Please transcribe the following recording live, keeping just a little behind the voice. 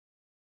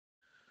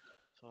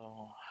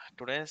So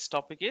today's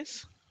topic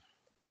is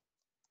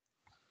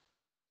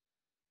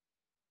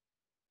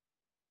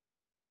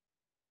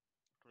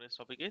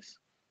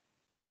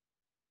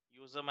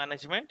user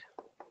management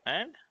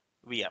and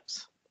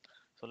vApps.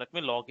 So let me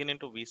log in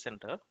into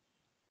vCenter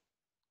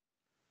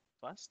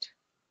first.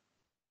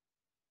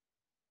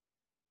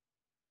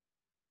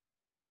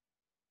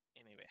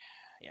 Anyway,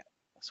 yeah,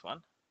 this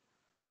one.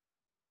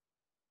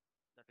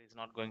 That is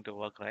not going to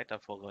work, right? I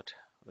forgot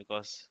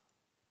because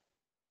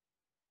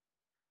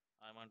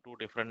I'm on two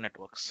different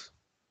networks.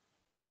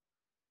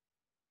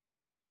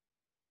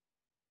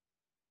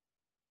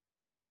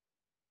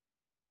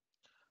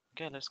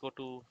 Okay, let's go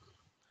to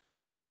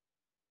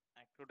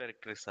Active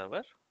Directory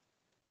server.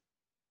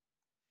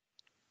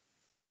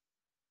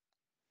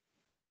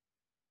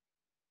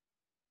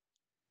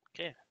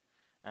 Okay,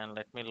 and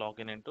let me log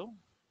in into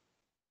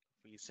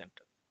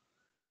vCenter.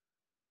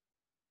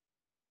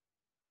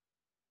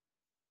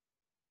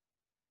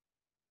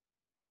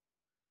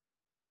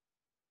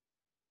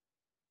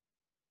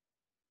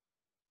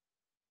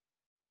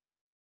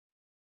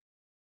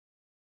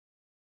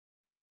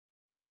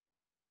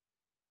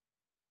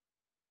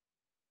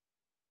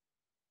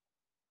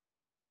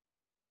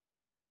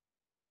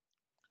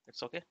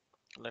 It's okay.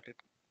 Let it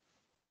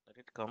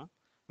come.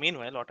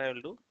 Meanwhile, what I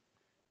will do,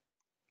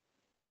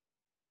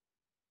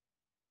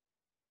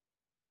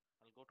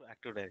 I'll go to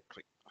Active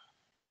Directory.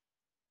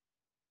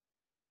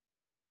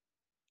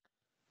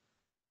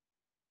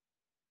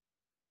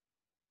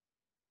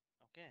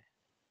 Okay,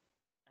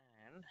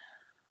 and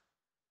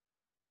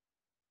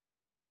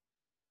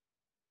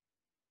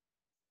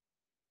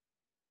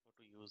go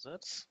to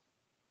users.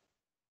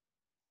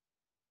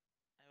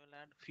 I will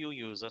add few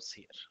users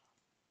here.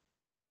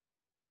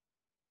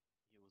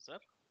 User.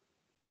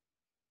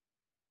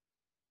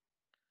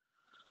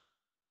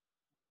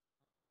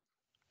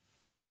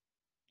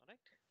 All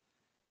right.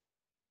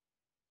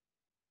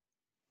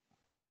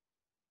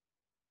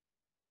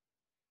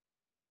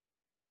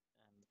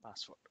 And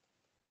password.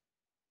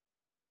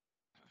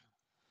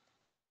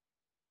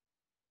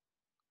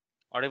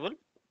 Audible.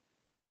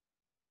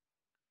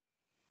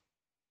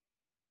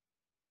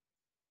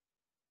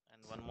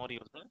 And one more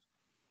user.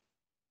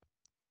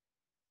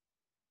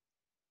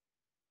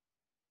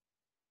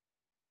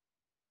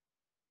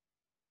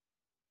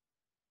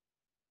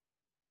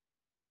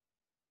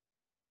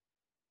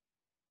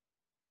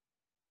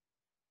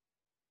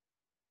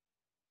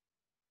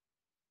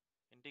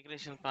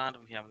 Integration part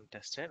we haven't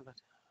tested, but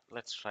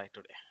let's try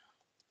today.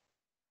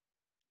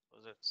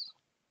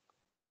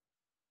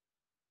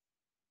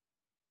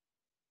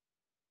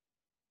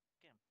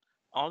 Okay.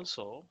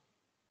 Also,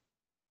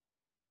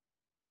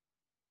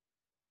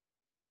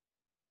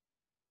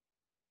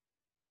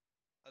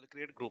 I'll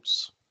create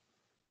groups.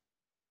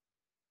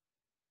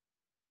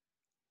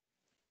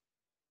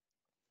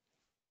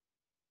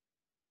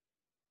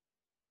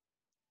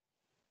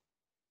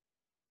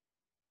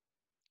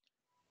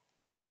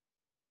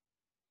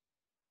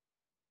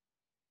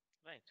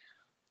 Right.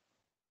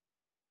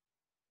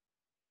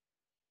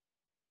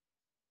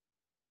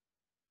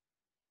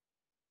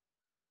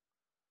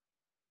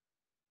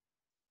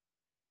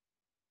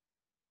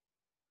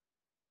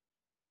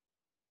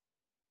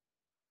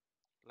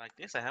 Like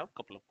this, I have a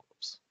couple of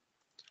groups.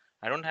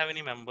 I don't have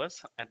any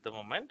members at the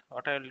moment.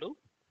 What I will do?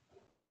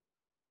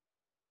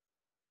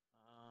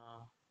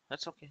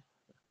 That's okay.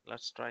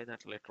 Let's try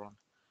that later on.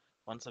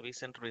 Once the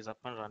vCenter is up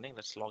and running,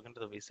 let's log into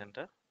the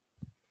vCenter.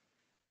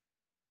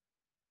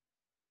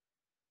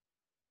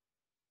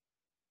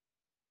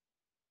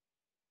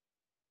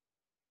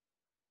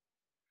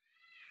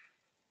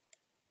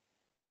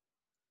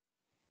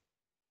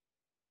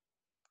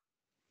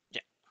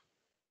 Yeah.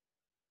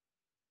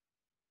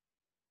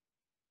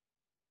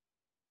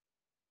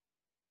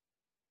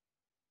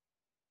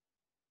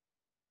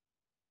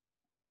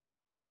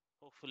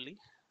 Hopefully,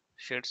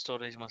 shared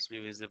storage must be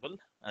visible.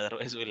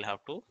 Otherwise, we'll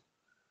have to.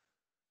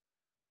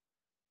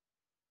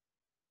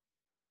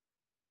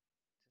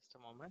 Just a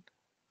moment.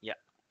 Yeah.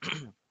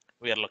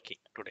 We are lucky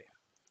today.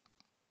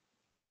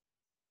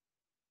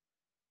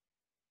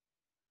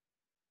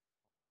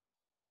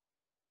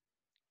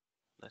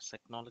 Let's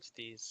acknowledge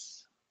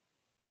these.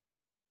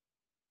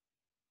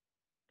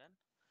 Done.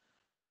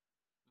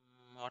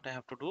 What I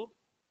have to do?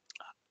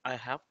 I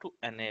have to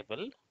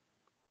enable.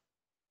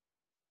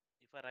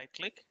 If I right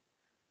click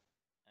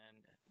and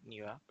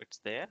new app, it's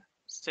there.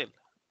 Still,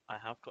 I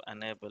have to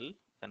enable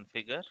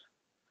configure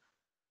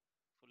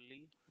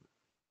fully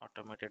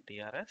automated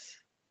DRS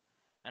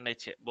and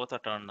HA. Both are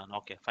turned on.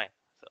 Okay, fine.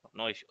 So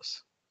no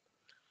issues.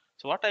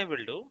 So what I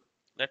will do?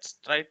 Let's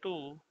try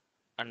to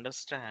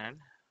understand.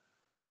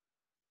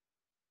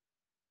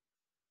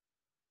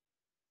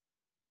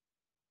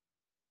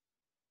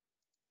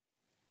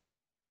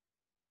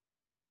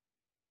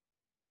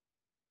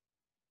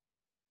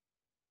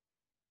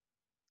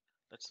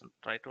 Let's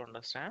try to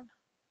understand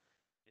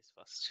this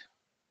first.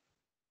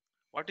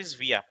 What is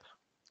vApp?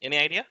 Any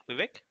idea,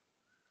 Vivek?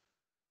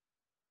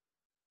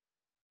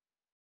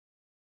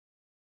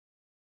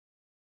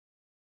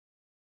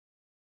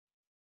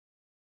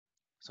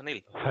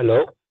 Sunil.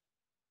 Hello.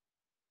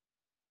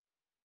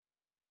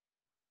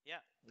 Yeah,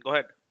 go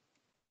ahead.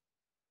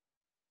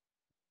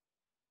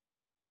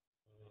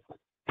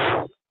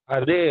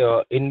 Are they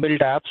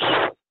inbuilt apps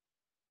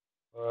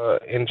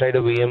inside a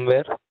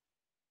VMware?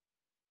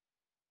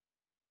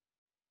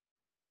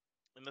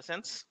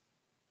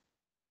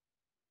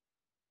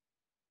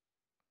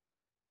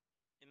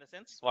 In the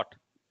sense, what?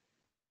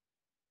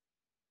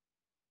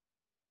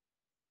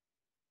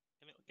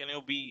 Can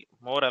you be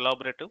more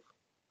elaborative?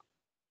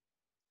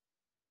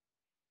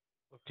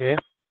 Okay.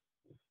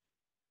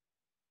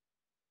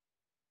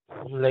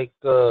 Like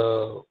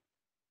Hmm?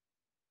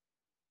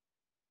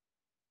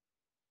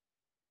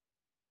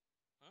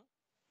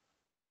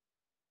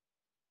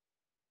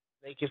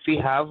 like if we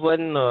have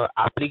one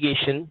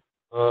application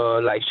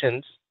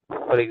license,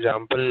 for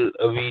example,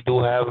 we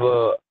do have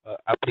a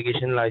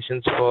application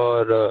license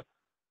for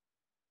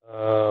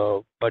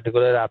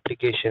particular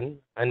application,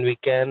 and we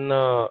can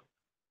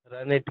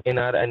run it in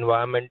our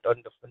environment on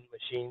different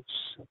machines.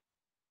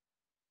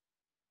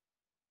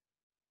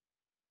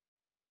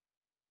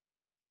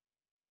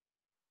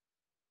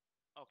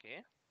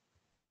 Okay.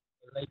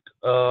 Like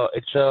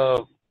it's a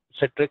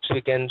Citrix,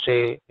 we can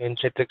say in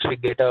Citrix we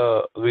get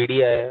a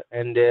VDI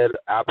and their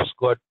apps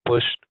got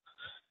pushed.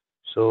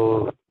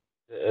 So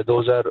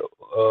those are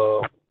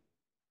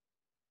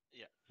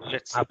Yeah.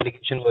 Let's see.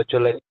 application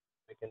virtualization,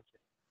 we can say.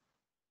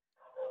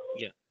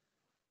 Yeah.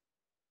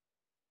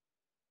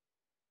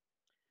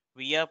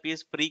 vApp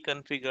is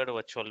pre-configured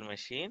virtual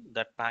machine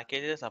that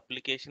packages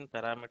application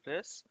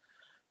parameters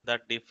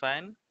that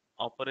define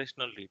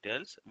operational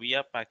details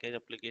via package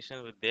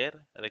application with their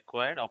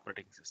required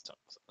operating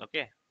systems.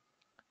 Okay.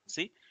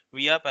 See,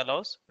 vApp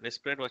allows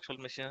disparate virtual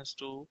machines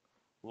to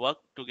work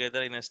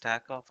together in a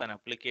stack of an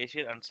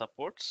application and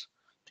supports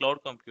cloud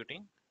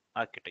computing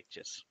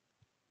architectures.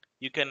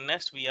 You can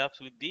nest vApps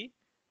with the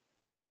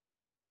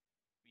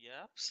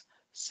vApps,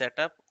 set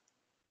up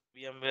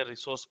VMware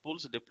resource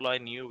pools, deploy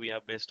new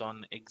vApp based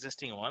on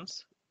existing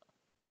ones,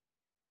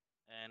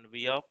 and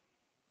vApp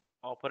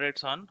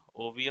operates on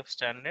OVF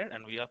standard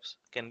and vApps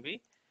can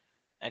be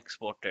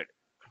exported.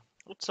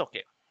 It's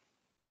okay.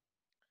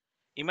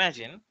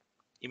 Imagine,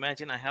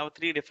 imagine I have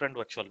three different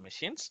virtual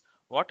machines.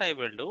 What I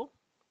will do,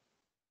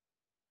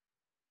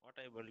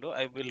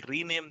 I will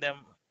rename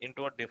them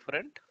into a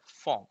different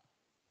form.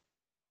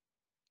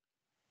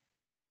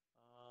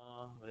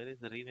 Where is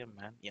the rename,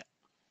 man? Yeah.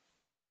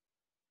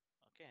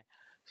 Okay.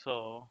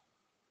 So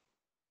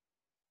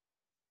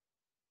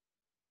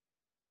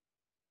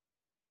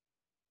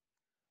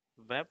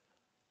web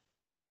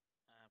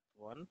app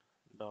one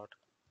dot.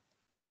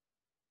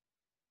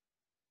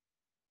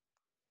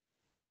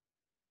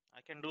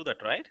 I can do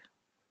that, right?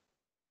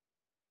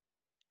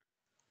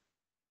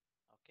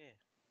 Okay.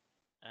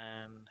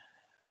 And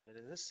where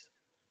is this?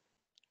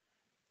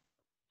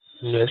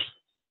 Yes.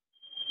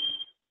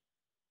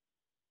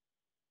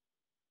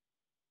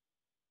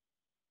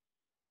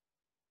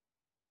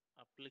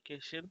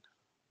 Application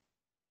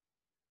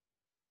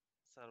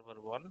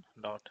server one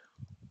dot.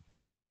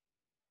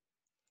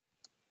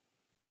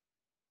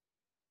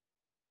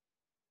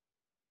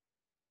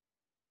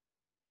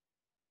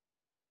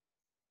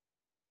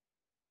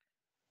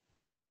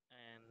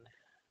 And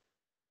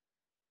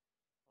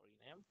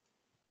rename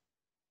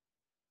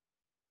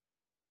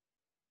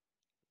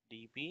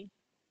db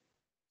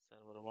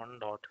server one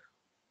dot.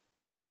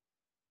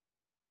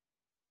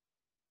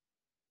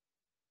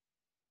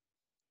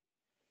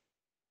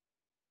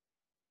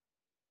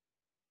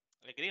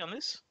 Agree on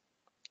this?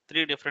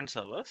 Three different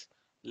servers.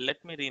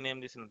 Let me rename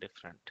this in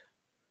different.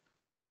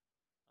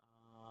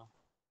 Uh,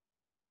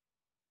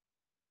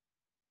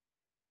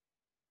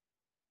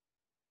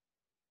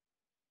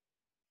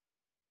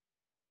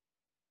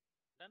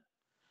 done.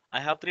 I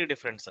have three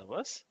different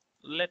servers.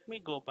 Let me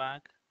go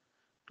back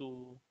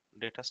to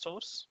data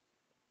stores.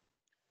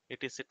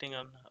 It is sitting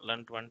on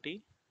LUN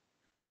 20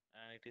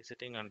 and it is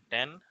sitting on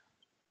 10 and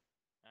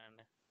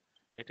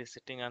it is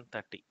sitting on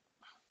 30.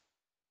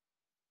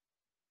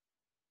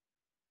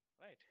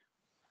 Right.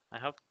 I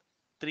have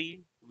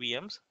three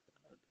VMs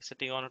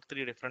sitting on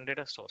three different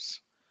data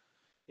stores.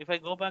 If I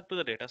go back to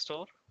the data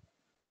store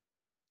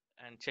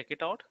and check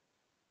it out,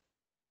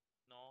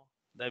 no,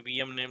 the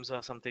VM names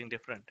are something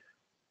different.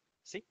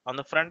 See, on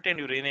the front end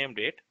you renamed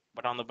it,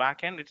 but on the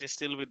back end it is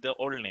still with the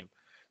old name.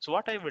 So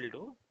what I will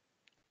do,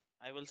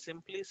 I will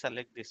simply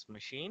select this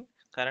machine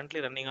currently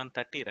running on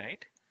 30,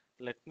 right?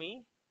 Let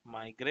me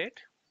migrate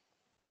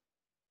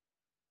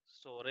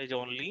storage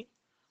only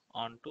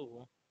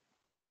onto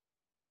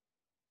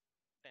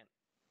 10.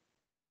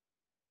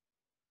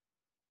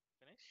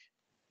 Finish.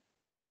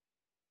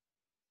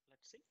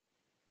 Let's see.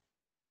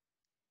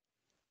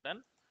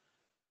 Done.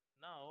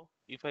 Now,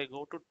 if I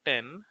go to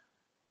 10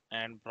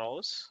 and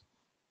browse,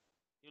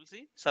 you'll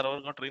see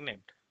server got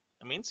renamed.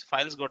 That means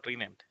files got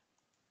renamed.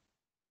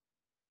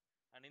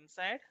 And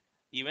inside,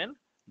 even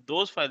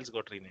those files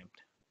got renamed.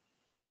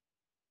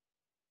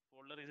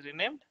 Folder is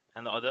renamed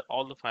and the other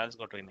all the files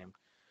got renamed.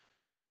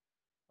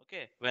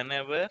 Okay,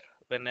 whenever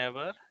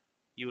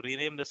you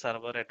rename the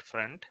server at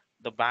front,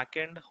 the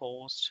backend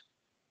host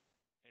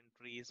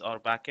entries or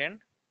backend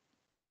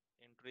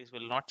entries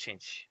will not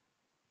change,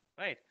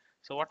 right?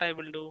 So what I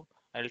will do,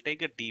 I'll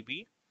take a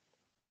DB,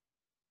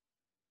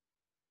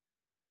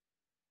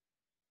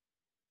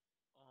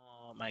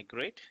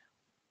 migrate,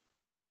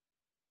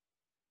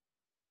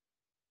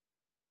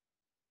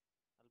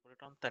 I'll put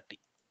it on 30,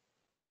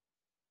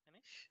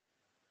 finish.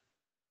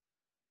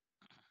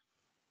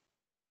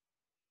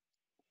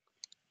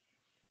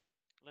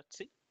 Let's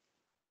see.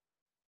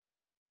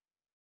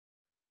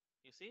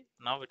 You see,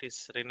 now it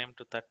is renamed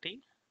to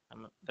 30.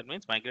 That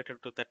means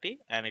migrated to 30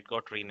 and it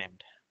got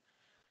renamed.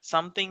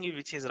 Something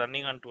which is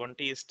running on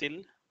 20 is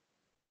still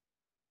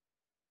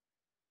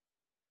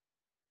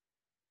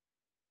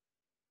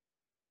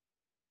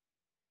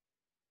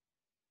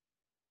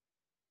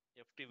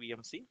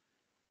FTVMC.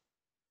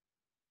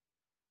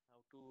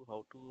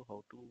 How to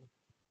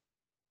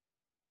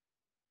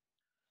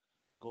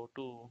go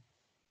to,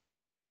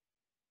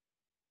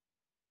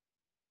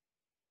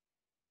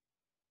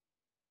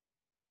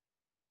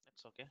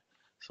 that's okay.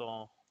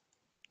 So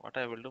what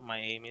I will do, my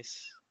aim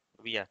is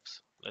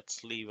vApps.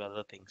 Let's leave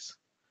other things.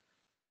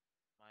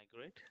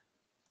 Migrate.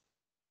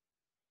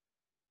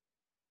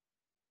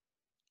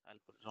 I'll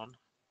put it on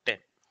 10.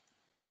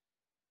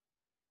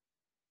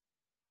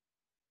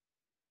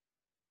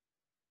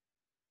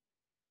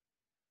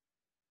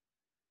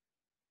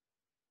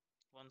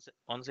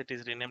 Once it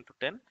is renamed to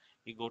 10,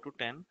 you go to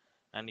 10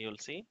 and you'll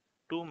see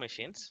two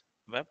machines,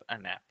 web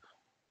and app.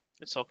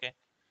 It's okay.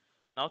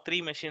 Now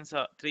three machines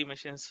got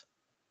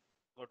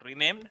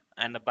renamed,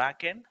 and the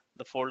backend,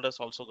 the folders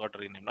also got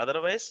renamed.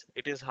 Otherwise,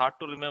 it is hard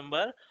to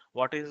remember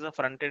what is the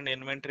front end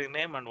inventory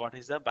name and what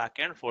is the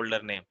backend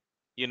folder name.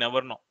 You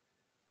never know,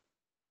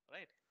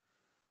 right?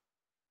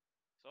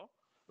 So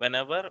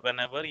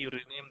whenever you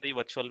rename the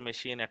virtual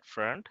machine at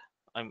front,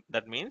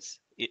 that means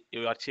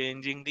you are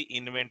changing the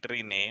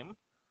inventory name.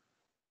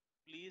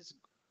 Please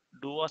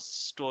do a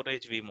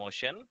storage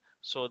vMotion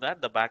so that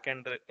the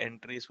backend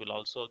entries will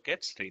also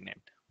get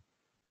renamed.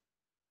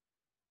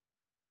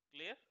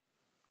 Clear?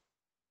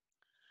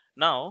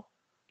 Now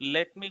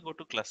let me go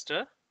to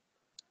cluster.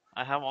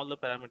 I have all the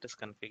parameters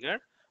configured.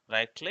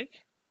 Right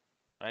click,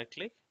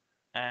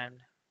 and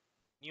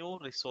new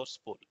resource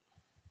pool.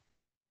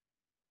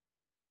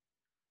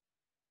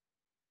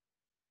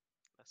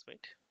 Let's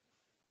wait.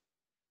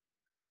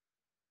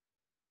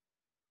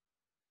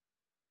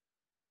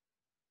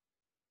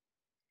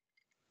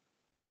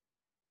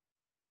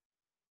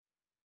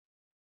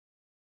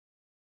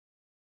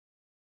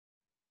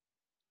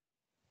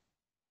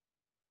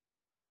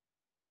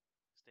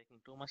 It's taking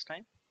too much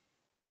time.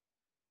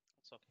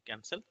 It's okay.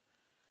 Cancel.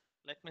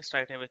 Let me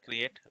straight away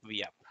create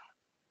vApp.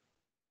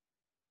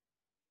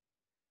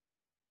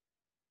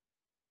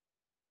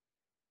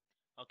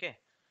 Okay.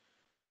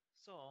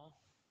 So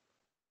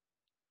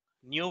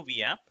new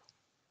vApp.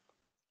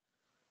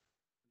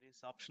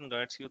 This option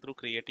guides you through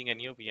creating a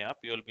new vApp.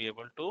 You will be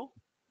able to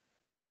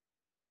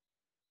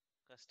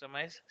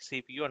customize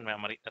CPU and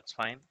memory. That's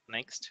fine.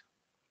 Next.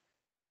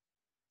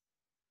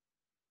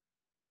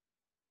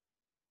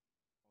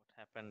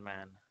 What happened,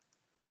 man?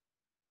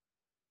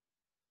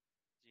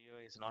 Geo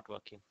is not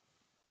working.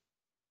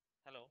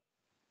 Hello.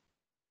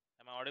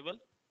 Am I audible?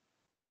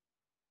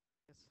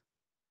 Yes.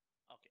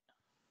 Okay.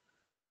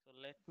 So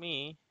let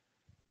me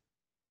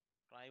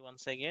try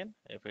once again.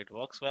 If it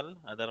works well,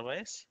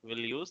 otherwise we'll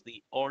use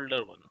the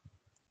older one.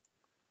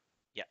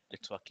 Yeah,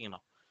 it's working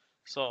now.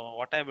 So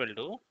what I will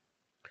do,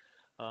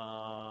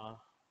 uh,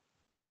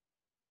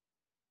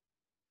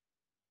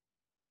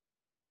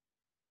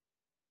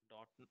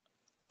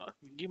 dot,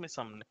 give me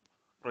some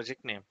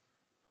project name.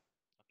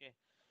 Okay,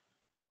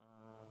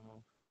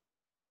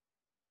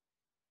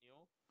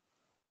 new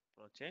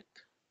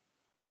project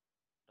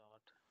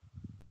dot,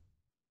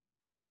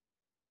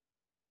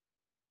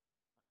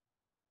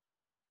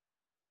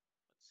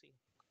 let's see,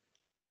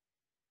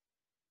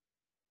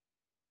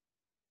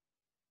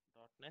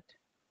 .NET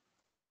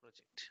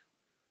project.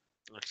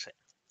 Let's say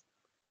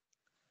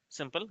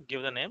simple.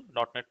 Give the name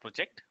 .NET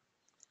project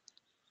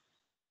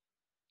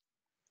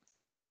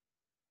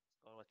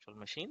or virtual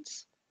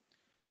machines,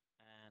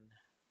 and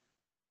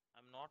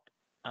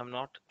I'm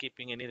not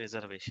keeping any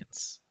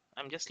reservations.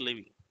 I'm just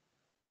leaving.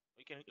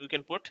 You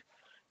can put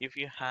if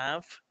you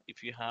have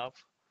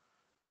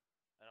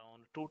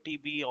around 2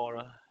 TB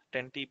or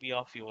 10 TB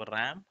of your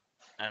RAM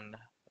and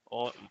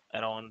or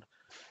around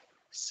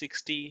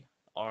 60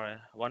 or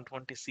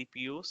 120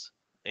 CPUs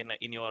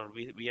in your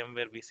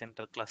VMware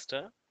vCenter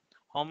cluster.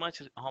 How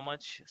much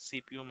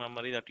CPU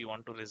memory that you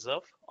want to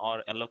reserve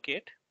or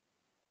allocate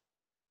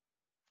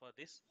for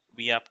this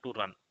vApp to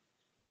run?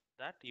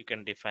 That you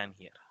can define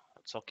here.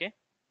 It's okay.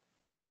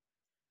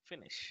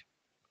 Finish.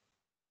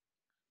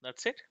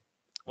 That's it.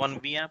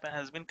 One vApp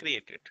has been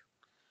created.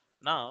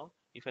 Now,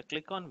 if I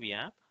click on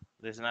vApp,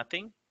 there's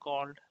nothing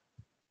called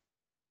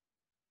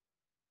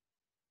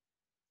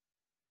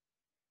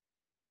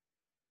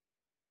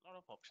lot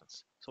of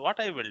options. So what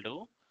I will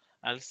do,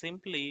 I'll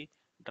simply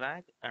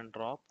drag and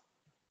drop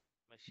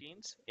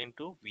machines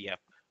into vApp.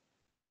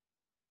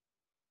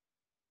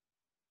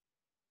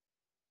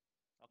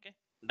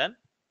 Done.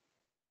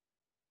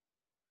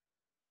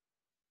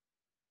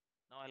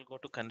 Now I'll go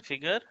to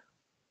configure,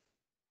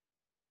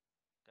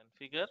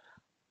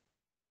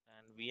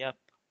 and vApp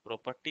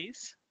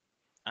properties,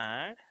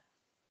 add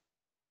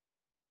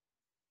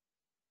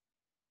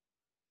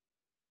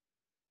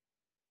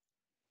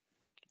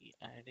key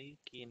ID,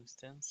 key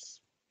instance.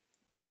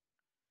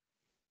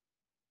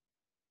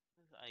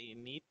 I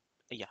need,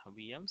 yeah,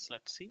 VMs.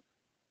 Let's see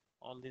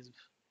all these is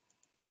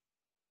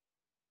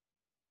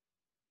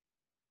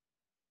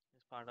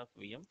part of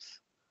VMs.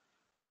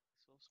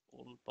 So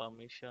school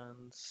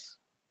permissions.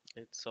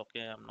 It's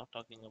okay. I'm not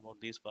talking about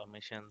these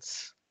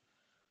permissions.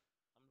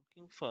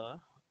 I'm looking for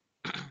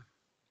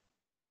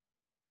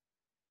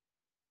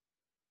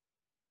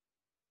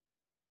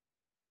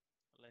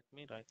let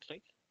me right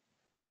click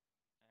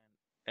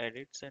and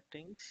edit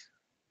settings.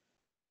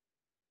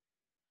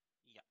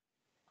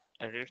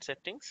 Yeah, edit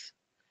settings.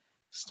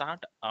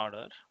 Start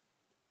order.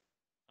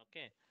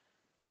 Okay.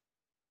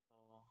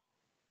 So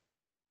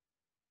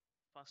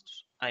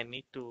first I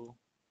need to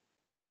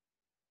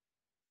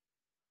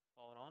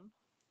power on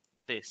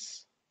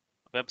this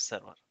web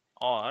server,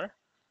 or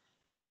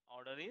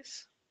order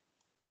is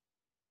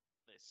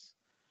this.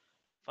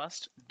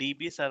 First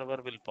DB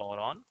server will power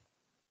on,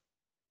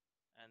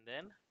 and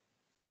then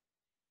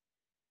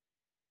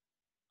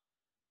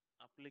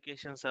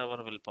application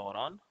server will power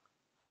on,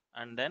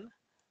 and then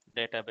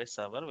database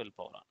server will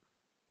power on.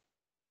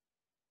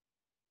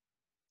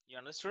 You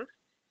understood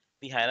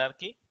the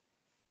hierarchy?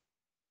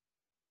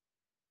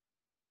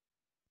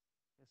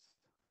 Yes.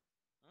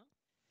 Hmm?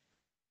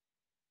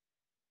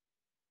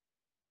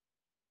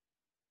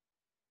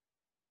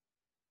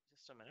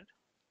 Just a minute.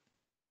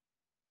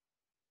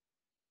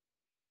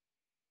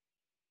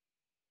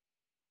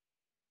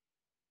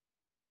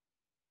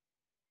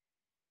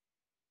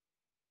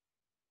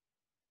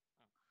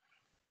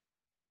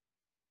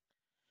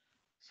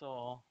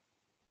 So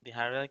the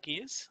hierarchy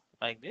is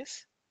like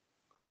this.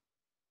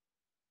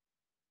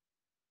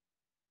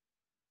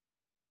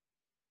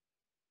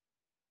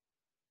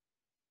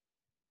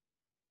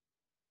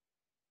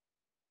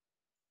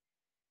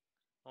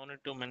 No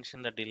need to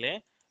mention the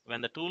delay. When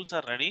the tools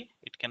are ready,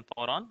 it can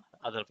power on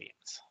other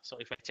VMs. So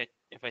if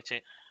I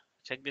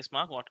check this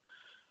mark, what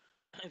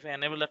if I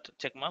enable that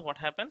check mark, what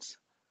happens?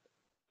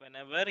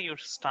 Whenever you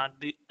start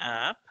the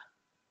app,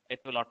 it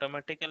will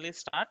automatically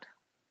start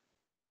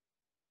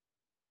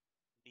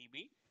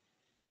DB,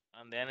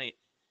 and then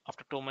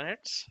after 2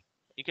 minutes,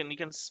 you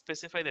can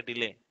specify the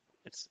delay.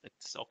 It's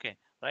okay,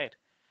 right?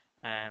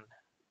 And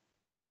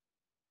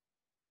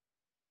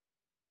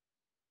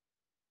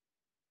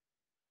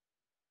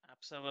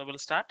app server will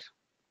start,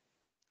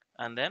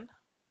 and then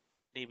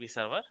DB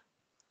server,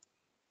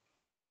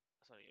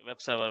 sorry,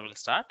 web server will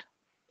start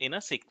in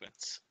a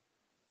sequence.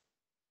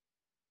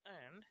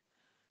 And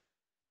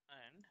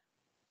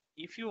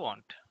if you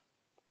want,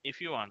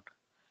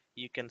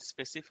 you can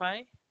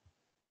specify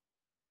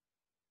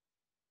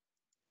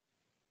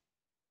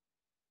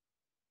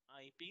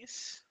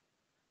IPs,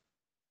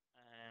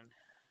 and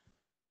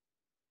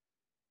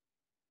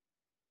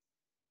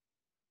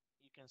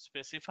you can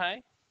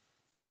specify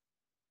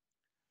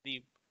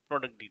the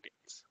product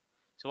details.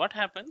 So what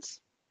happens?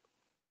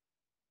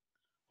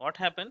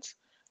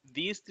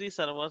 These three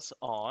servers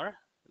are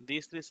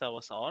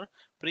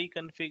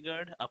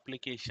pre-configured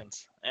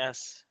applications,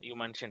 as you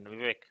mentioned,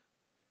 Vivek.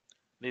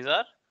 These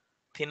are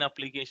thin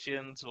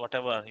applications,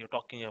 whatever you're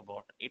talking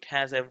about. It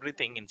has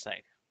everything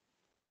inside,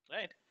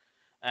 right?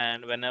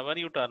 And whenever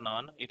you turn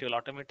on, it will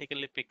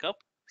automatically pick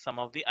up some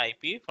of the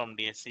IP from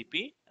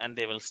DHCP, and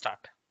they will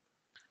start.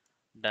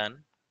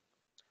 Done.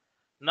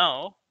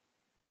 Now,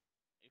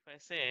 if I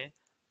say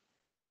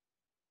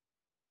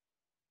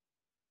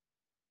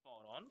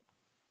power on,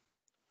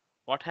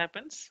 what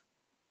happens?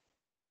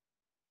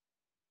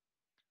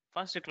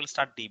 First, it will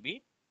start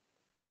DB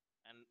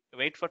and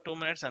wait for 2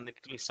 minutes, and it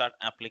will start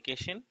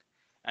application,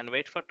 and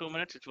wait for 2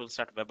 minutes, it will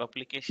start web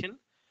application.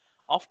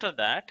 After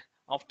that,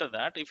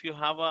 if you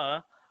have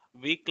a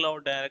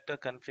vCloud director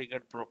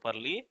configured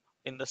properly,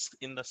 in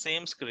the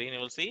same screen, you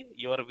will see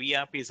your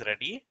vApp is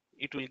ready.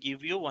 It will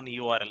give you one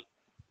URL,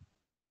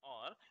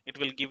 or it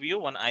will give you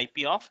one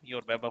IP of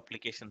your web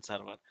application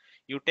server.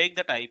 You take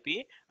that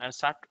IP and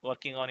start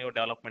working on your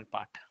development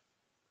part.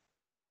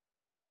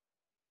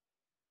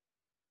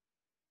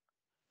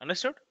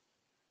 Understood?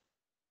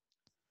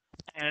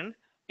 And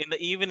in the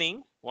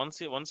evening,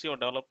 once your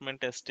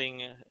development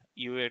testing,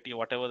 UAT,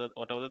 whatever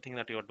the thing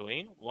that you're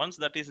doing, once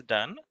that is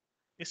done,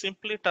 you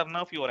simply turn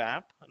off your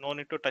app. No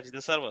need to touch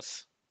the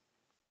servers.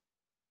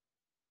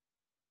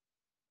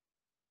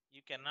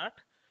 You cannot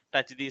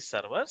touch these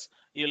servers.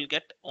 You'll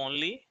get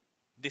only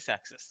this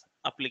access,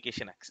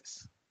 application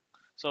access.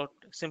 So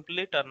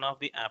simply turn off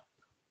the app.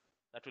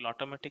 That will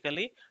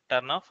automatically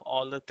turn off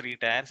all the three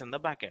tiers in the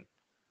backend.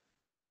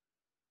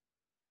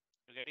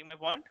 You getting my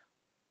point?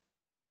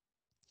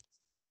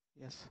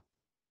 Yes.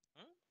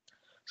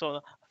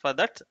 So for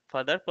that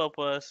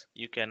purpose,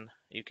 you can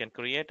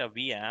create a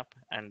vApp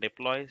and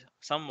deploy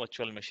some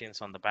virtual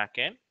machines on the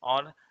backend,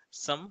 or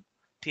some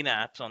thin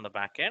apps on the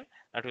back end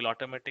that will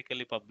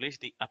automatically publish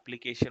the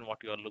application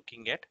what you are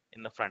looking at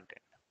in the front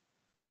end.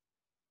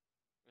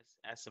 It's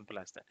as simple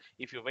as that.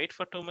 If you wait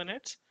for 2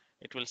 minutes,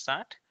 it will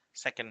start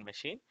second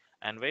machine,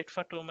 and wait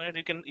for 2 minutes.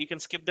 You can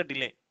skip the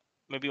delay,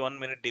 maybe 1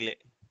 minute delay.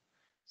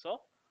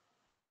 So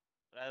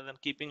rather than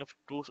keeping it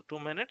for 2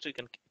 minutes, you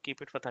can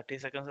keep it for 30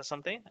 seconds or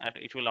something, and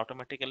it will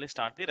automatically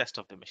start the rest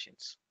of the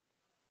machines.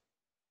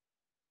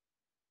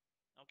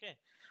 Okay.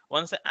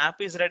 Once the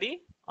app is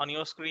ready on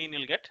your screen,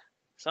 you'll get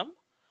some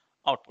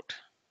output.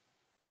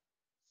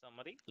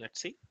 Summary. Let's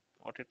see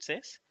what it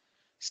says.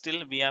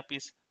 Still vApp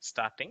is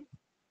starting.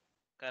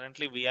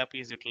 Currently vApp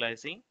is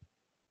utilizing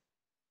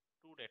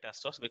 2 data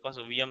stores because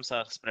VMs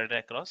are spread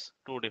across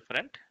 2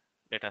 different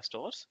data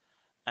stores.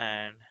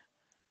 And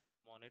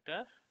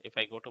monitor, if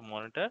I go to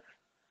monitor,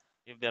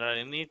 if there are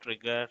any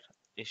trigger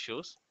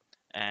issues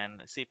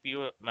and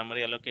CPU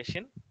memory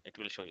allocation, it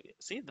will show you.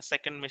 See, the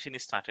second machine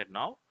is started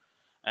now,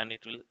 and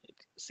it will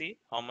see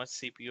how much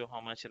CPU,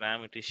 how much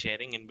RAM it is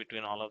sharing in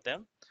between all of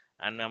them,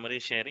 and memory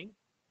sharing,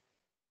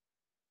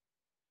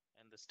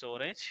 and the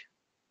storage,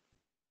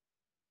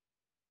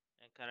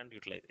 and current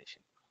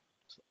utilization.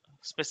 So,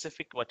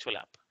 specific virtual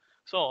app.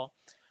 So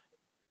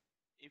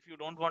if you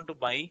don't want to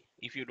buy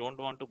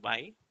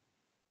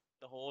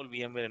the whole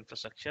VMware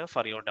infrastructure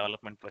for your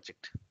development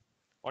project,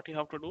 what you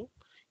have to do,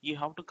 you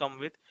have to come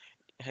with,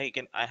 hey,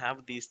 I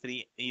have these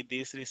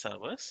three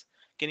servers.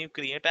 Can you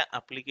create an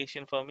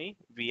application for me,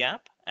 vApp,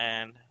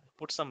 and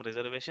put some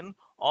reservation?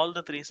 All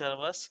the 3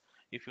 servers,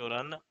 if you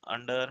run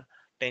under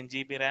 10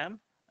 GB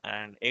RAM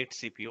and 8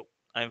 CPU,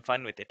 I'm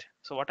fine with it.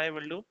 So what I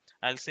will do,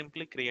 I'll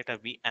simply create a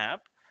vApp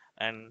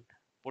and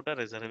put a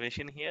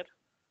reservation here.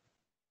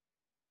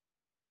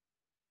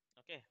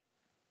 Okay,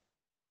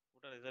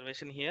 put a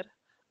reservation here,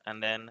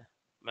 and then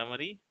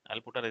memory,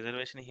 I'll put a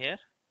reservation here,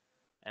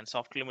 and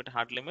soft limit,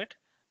 hard limit.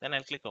 Then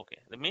I'll click OK.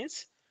 That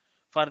means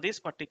for this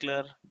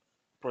particular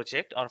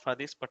project or for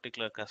this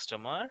particular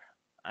customer,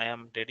 I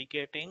am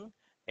dedicating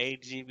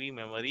 8 GB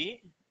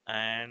memory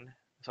and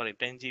 10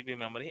 GB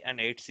memory and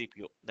 8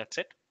 CPU. That's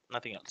it,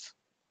 nothing else.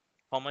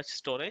 How much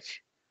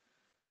storage?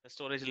 The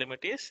storage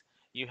limit is,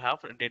 you have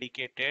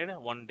dedicated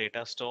one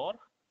data store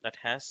that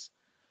has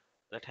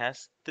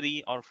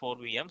 3 or 4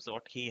 VMs,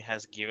 what he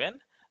has given,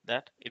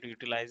 that it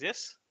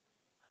utilizes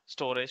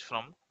storage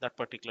from that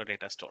particular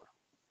data store.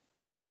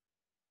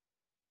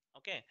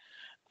 Okay,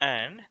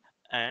 and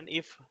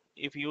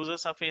if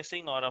users are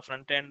facing or a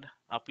front end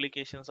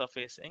applications are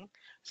facing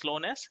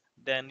slowness,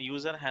 then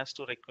user has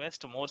to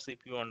request more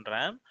CPU and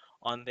RAM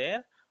on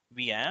their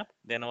vApp,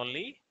 then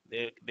only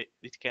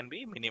it can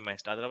be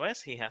minimized.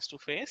 Otherwise he has to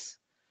face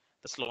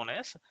the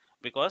slowness,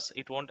 because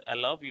it won't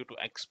allow you to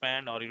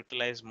expand or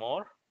utilize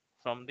more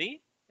from the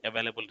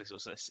available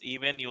resources.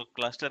 Even your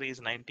cluster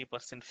is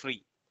 90%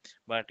 free,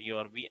 but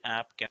your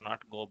vApp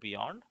cannot go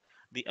beyond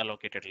the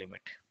allocated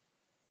limit.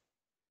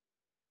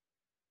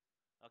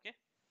 Okay,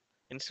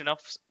 instead of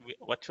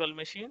virtual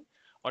machine,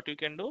 what you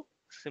can do,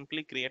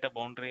 simply create a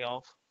boundary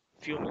of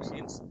few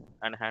machines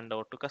and hand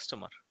over to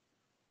customer.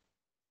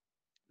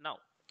 Now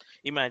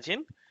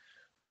imagine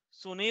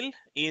Sunil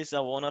is the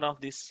owner of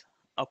this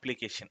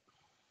application.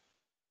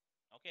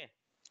 Okay,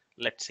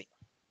 let's see.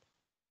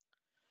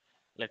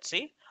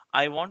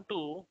 I want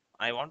to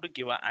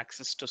give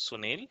access to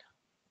Sunil.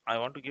 I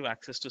want to give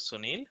access to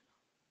Sunil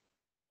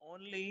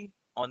only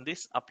on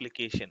this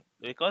application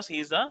because he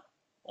is the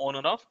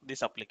owner of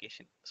this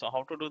application. So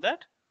how to do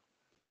that?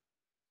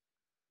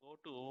 Go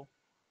to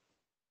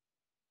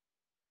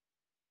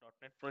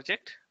 .NET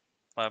project,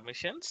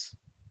 permissions.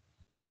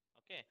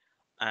 Okay,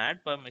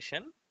 add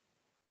permission.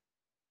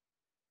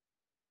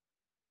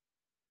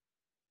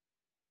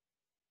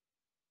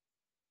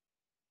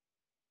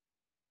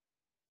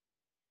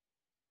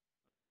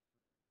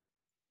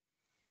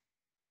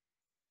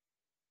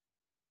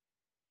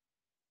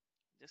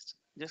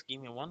 Just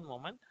give me one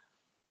moment.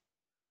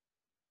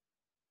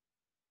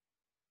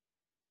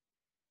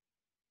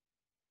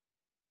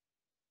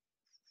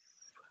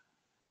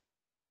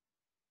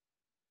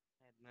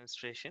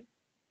 Administration.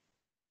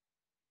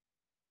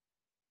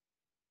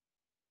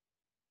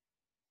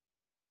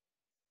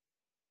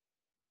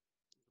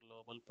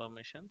 Global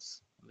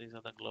permissions. These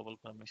are the global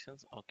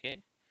permissions. Okay.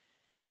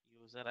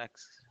 User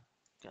access,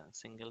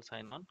 single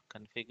sign-on,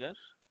 configure,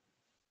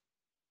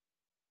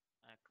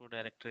 Active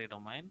Directory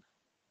domain,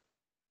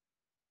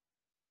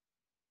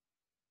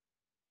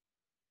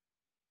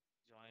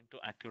 join to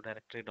Active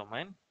Directory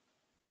domain.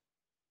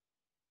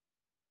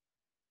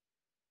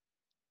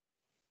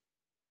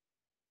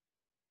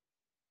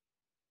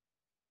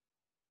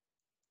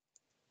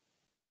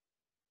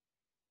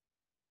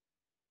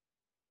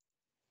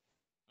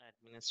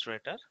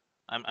 Administrator.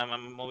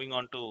 I'm moving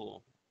on to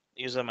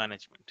user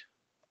management.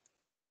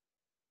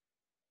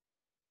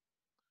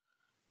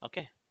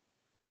 Okay.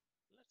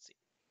 Let's see.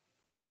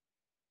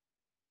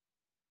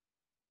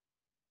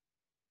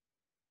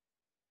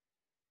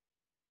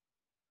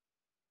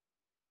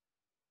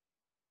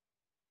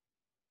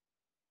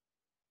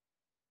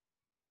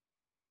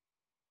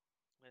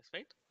 Let's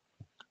wait.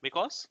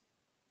 Because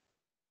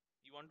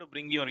You want to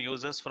bring your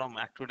users from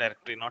Active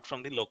Directory, not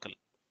from the local.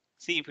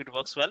 See if it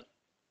works well.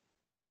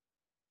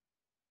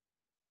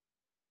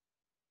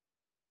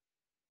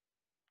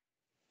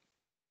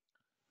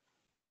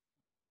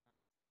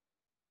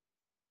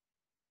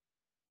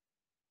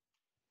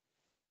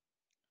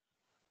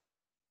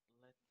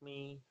 Let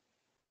me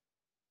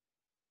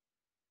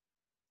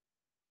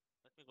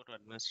go to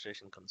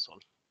Administration Console.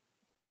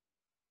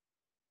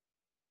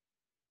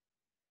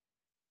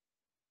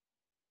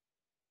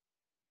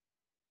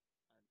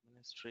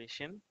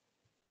 Administration.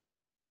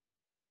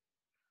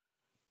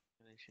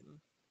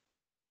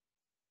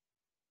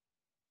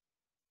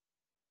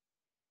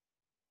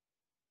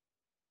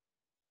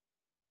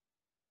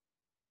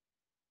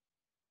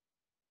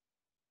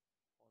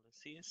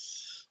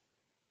 Policies.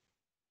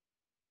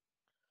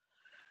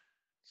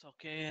 It's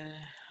okay.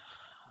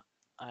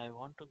 I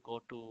want to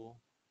go to,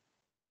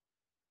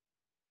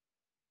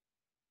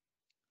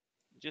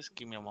 just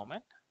give me a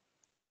moment.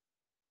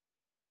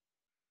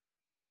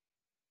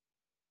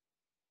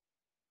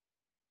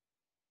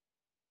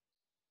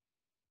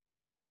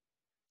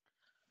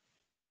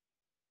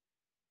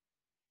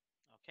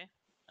 Okay,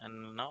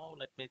 and now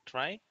let me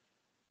try.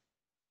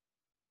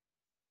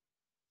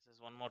 This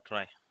is one more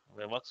try. If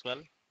it works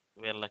well,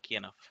 we are lucky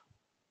enough.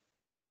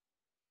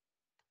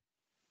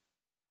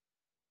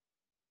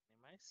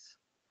 Minimize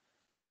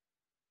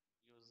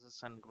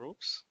users and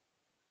groups.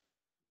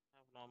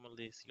 Have normal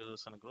these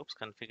users and groups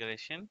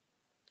configuration,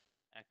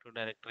 Active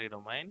Directory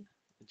domain,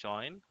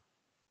 join.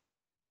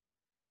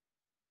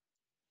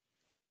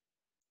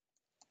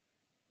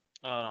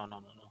 Oh,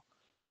 no.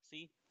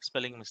 See,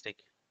 spelling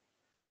mistake.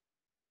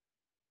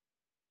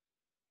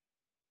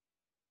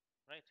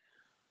 Right.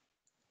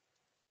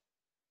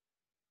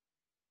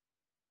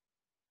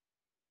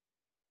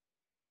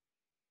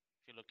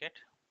 If you look at,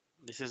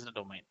 this is the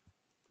domain.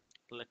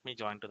 Let me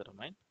join to the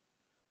domain.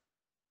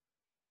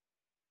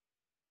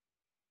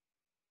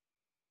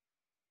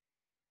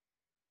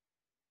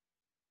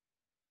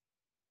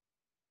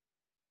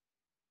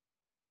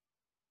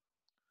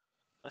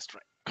 Let's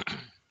try.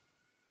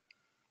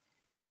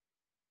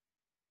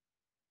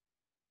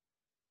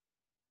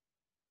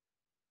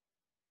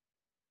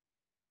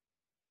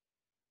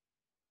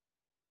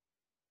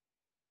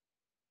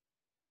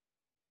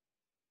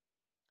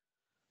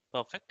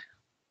 Perfect.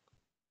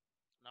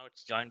 Now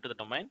it's joined to the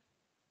domain.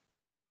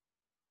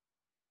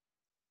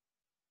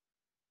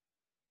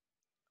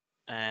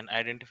 And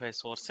identify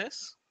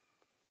sources.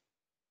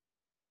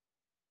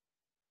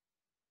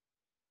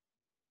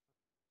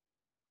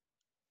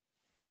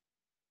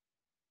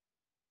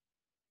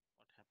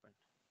 What happened?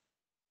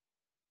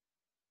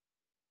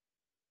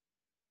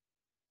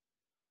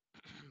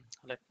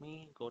 Let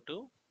me go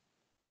to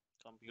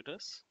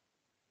computers.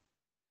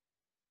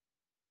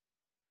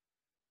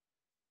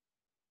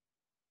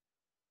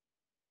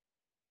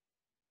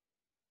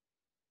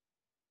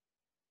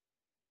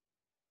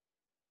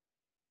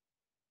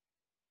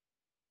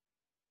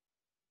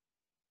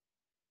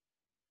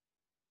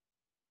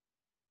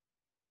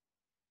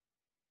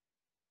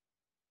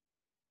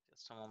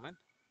 Just a moment.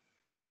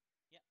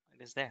 Yeah,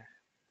 it is there.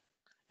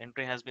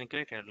 Entry has been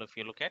created. If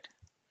you look at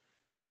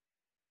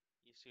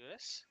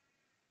ECUS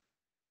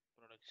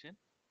production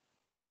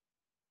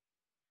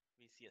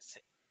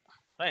VCSA,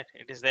 right?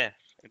 It is there.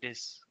 It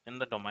is in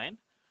the domain.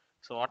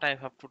 So what I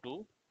have to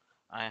do,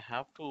 I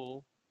have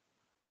to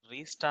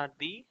restart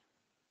the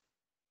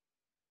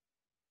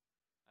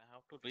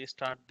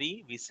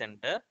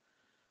vCenter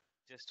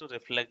just to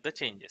reflect the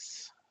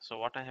changes. So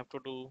what I have to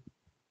do,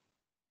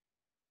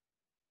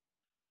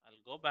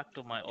 I'll go back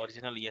to my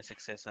original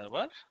ESXi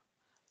server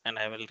and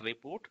I will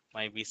reboot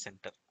my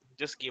vCenter.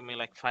 Just give me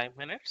like 5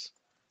 minutes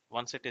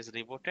once it is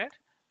rebooted,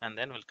 and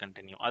then we'll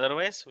continue.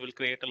 Otherwise, we'll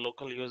create a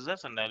local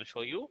users and I'll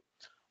show you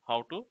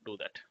how to do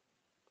that.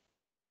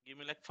 Give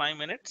me like 5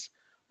 minutes.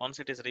 Once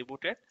it is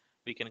rebooted,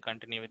 we can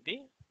continue with the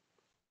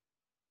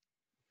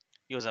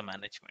user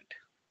management.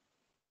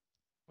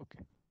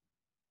 Okay.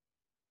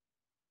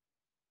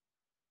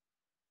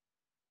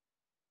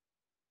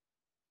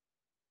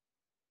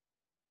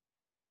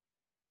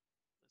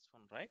 This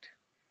one, right?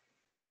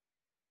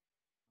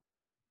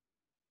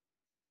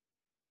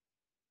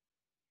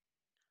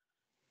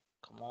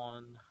 Come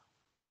on.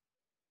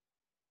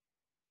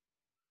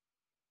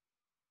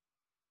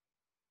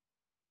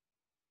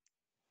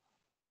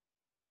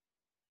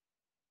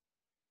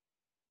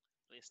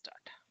 Restart.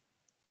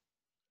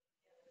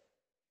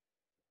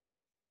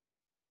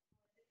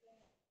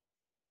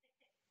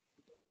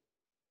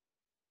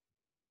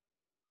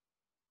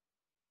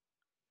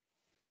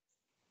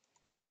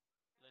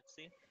 Let's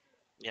see.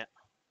 Yeah.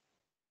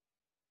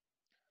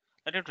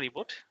 Let it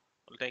reboot.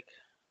 Will take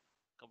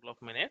a couple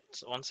of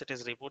minutes. Once it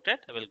is rebooted,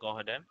 I will go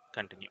ahead and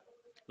continue.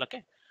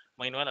 Okay.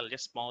 Meanwhile, I'll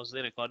just pause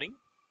the recording.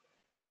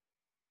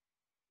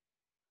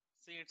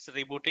 See, it's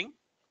rebooting.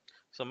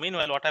 So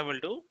meanwhile, what I will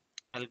do,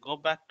 I'll go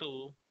back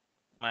to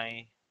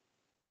my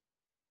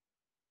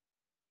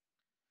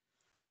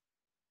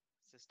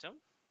system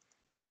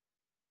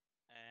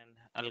and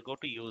I'll go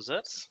to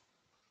users.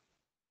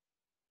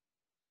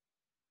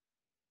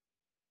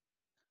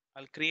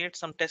 I'll create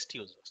some test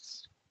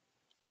users.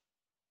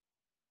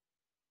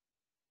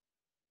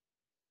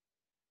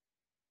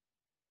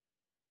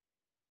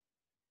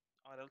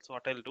 Or else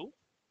what I'll do,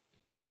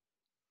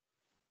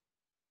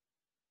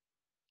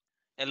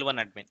 L1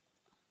 admin.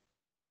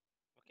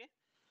 Okay,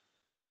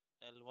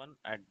 L1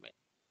 admin.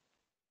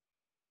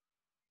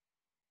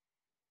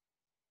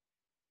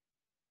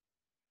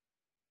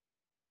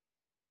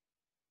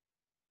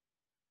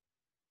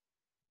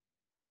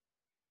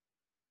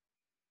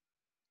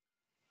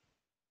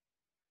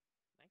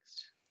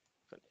 Next,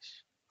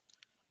 finish.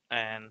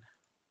 And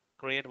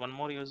create one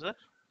more user,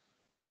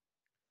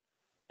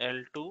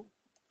 L2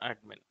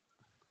 admin.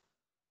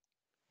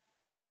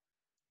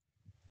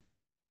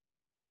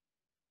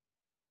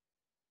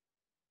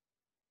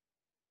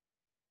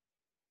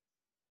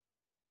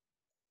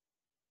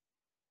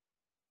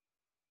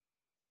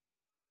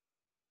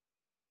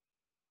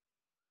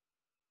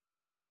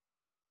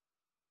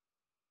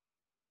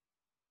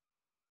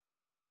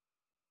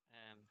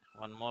 And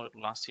one more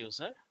last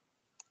user,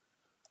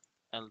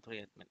 L3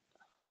 admin.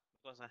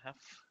 Because I have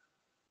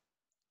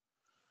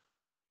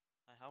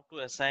to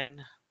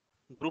assign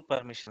group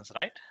permissions,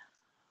 right?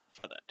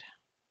 For that.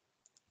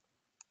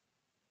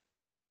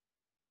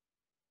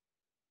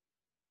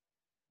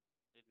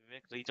 Did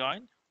Vivek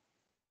rejoin?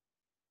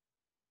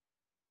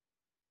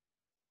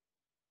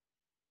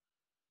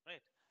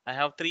 Right. I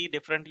have 3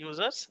 different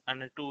users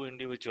and 2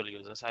 individual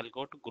users. I'll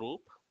go to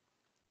group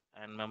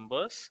and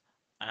members,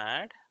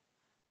 add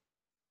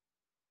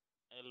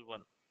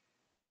L1,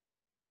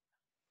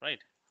 right?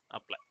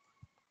 Apply.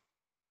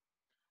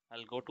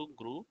 I'll go to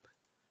group,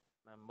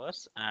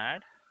 members,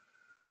 add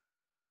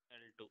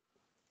L2.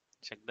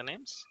 Check the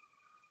names,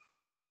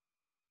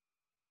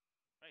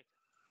 right?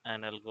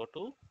 And I'll go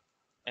to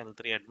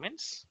L3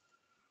 admins.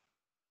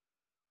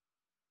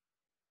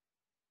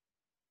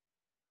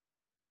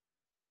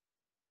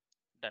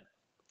 Done.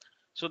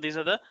 So these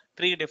are the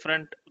 3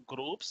 different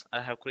groups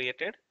I have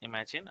created,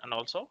 imagine, and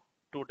also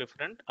 2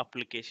 different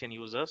application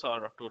users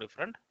or 2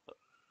 different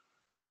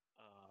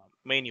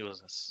main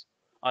users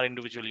or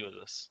individual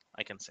users,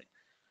 I can say.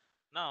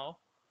 Now,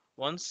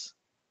 once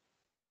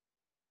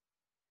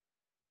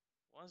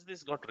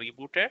this got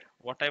rebooted,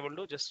 what I will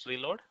do, just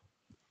reload.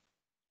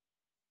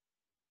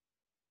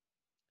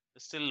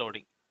 It's still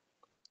loading.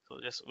 So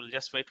we'll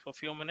just wait for a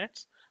few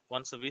minutes.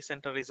 Once the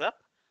vCenter is up,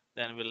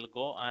 then we'll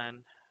go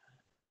and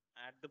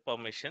add the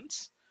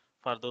permissions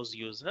for those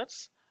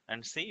users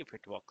and see if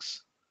it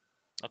works.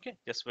 Okay,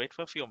 just wait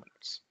for a few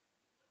minutes.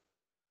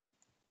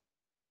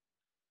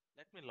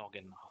 Let me log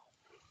in now.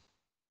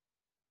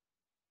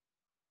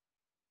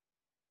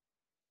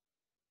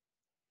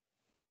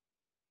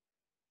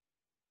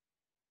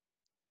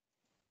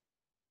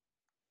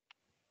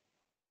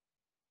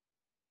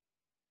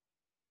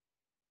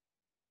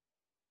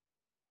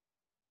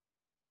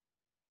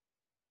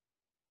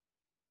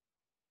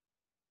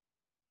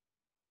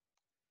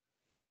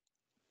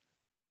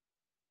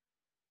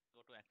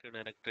 Go to Active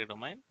Directory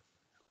domain.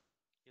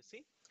 You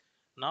see,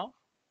 now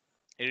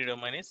AD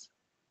domain is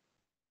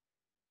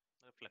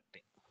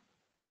reflecting.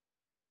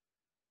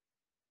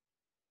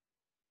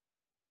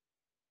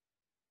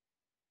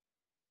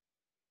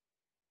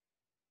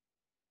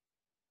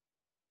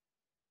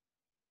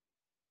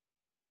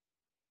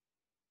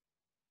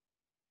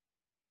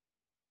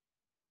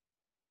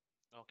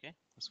 Okay,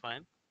 that's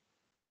fine.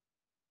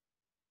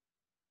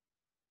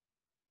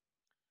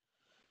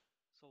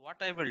 So what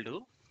I will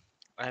do,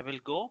 I will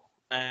go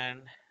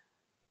and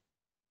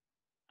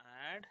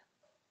add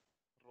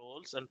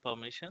roles and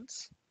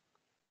permissions.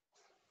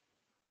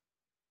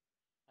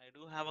 I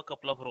do have a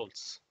couple of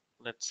roles.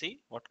 Let's see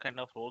what kind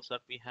of roles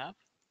that we have.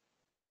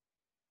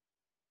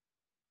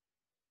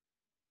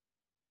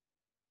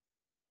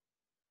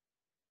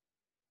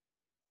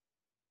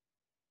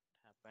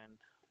 Happened.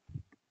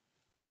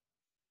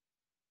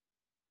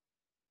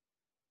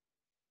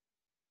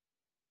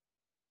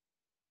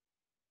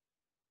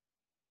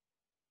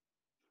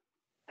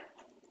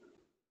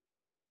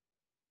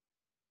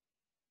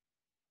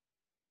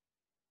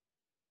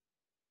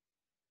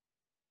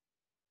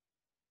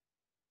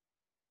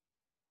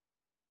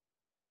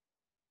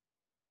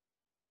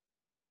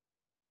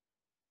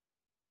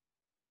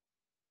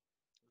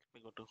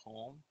 Let me go to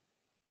home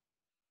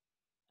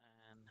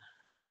and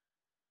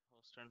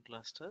host and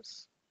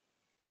clusters,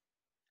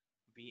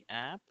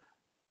 vApp,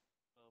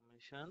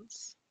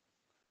 permissions.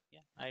 Yeah,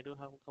 I do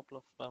have a couple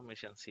of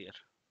permissions here.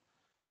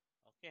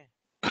 Okay,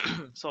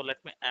 so let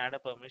me add a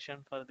permission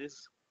for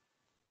this.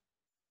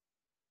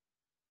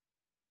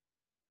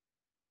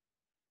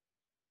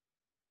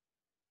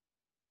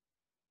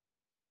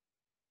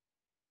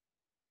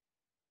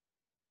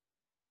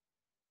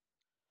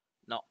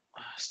 No,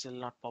 still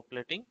not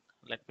populating.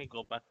 Let me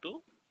go back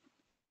to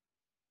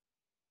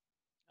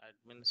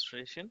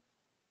administration.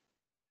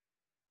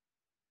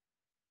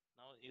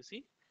 Now you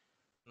see,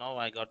 now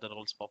I got the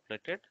roles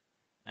populated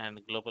and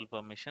global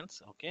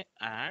permissions. Okay,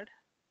 add.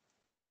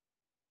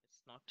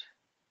 It's not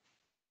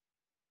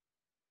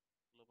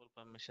global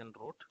permission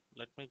root.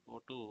 Let me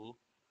go to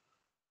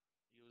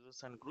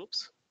users and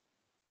groups.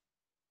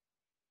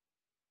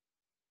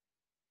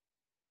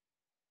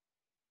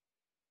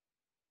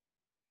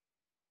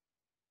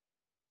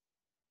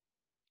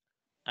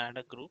 add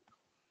a group,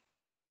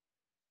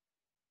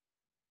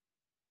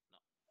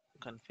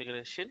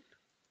 configuration,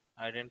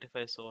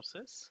 identify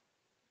sources,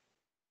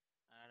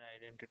 add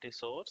identity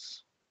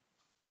source,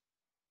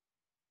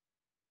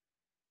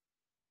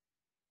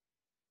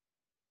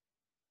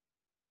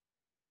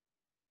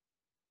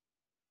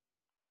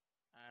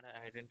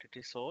 add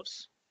identity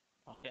source.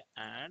 Okay,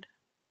 and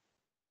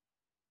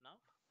now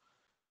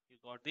you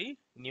got the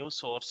new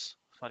source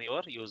for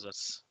your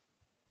users.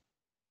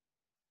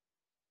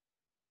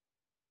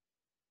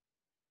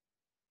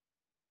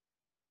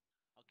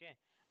 Okay,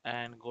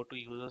 and go to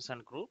users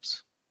and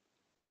groups,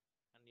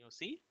 and you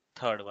see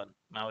third one,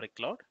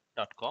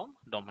 maverickcloud.com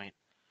domain.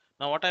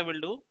 Now what I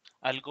will do,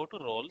 I'll go to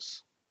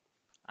roles.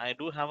 I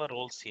do have a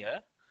roles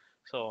here,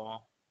 so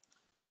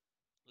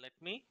let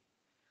me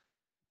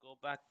go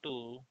back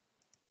to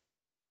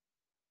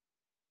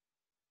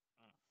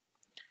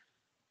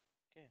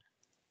okay,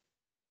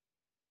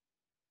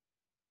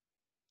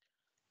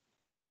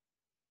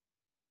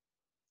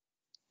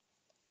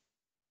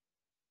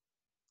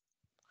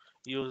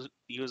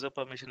 user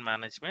permission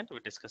management we're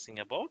discussing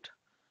about.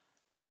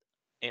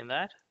 In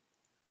that,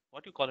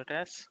 what you call it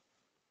as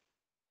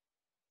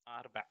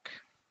RBAC.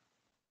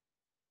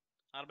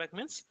 RBAC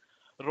means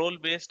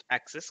role-based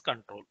access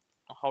control.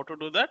 How to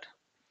do that?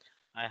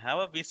 I have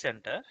a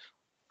vCenter.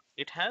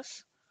 It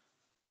has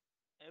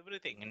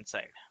everything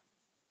inside,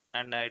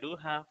 and I do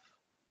have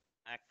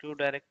Active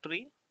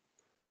Directory,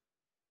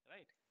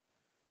 right,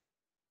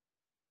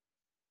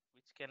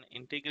 which can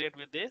integrate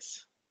with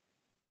this.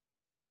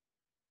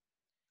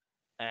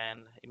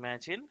 And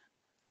imagine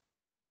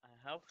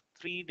I have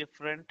three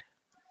different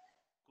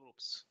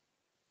groups,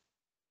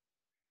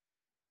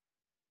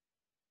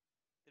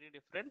 three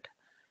different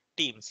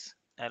teams,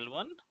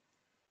 L1,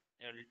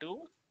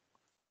 L2,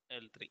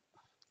 L3.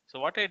 So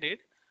what I did,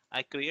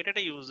 I created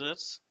a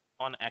users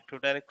on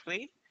Active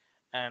Directory,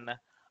 and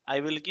I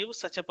will give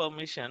such a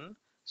permission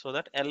so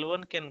that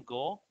L1 can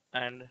go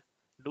and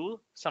do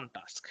some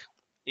task.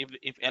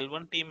 If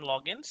L1 team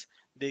logins,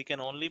 they can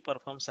only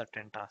perform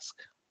certain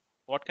task.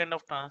 What kind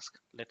of task?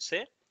 Let's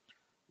say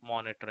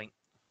monitoring.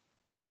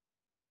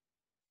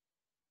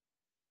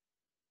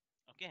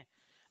 Okay,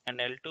 and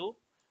L2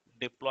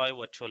 deploy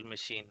virtual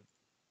machine,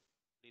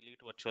 delete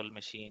virtual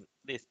machine,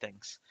 these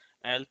things.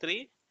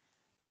 L3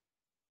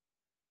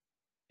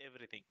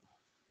 everything,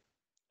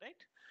 right?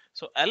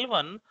 So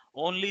L1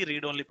 only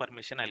read only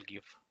permission I'll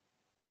give.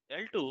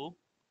 L2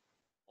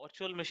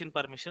 virtual machine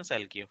permissions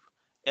I'll give.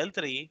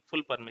 L3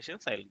 full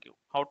permissions I'll give.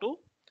 How to?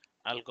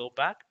 I'll go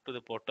back to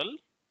the portal,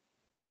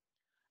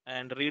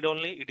 and read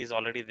only it is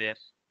already there.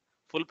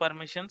 Full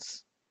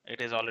permissions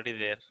it is already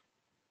there,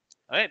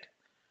 right?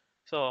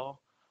 So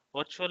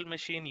virtual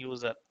machine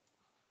user,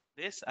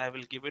 this I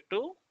will give it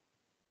to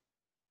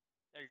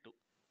L2.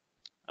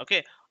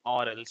 Okay,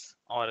 or else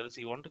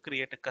you want to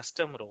create a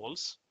custom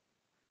roles.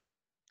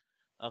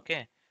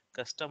 Okay,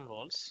 custom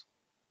roles,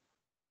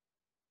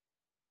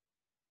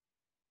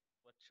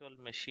 virtual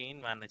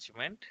machine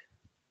management.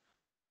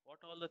 What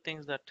all the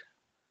things that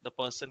the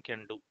person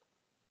can do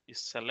is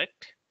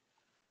select.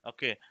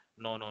 Okay,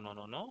 no.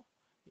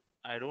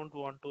 I don't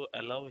want to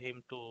allow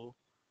him to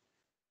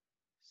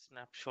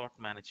snapshot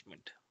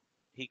management.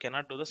 He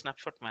cannot do the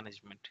snapshot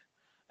management,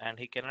 and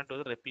he cannot do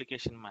the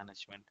replication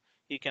management.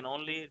 He can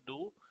only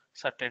do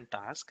certain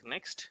task.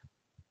 Next,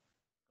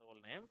 role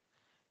name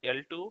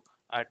L2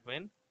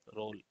 admin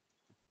role.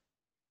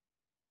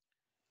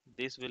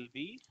 This will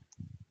be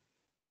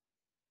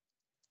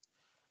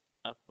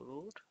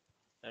approved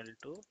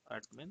L2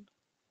 admin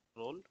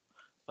role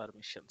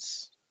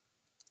permissions.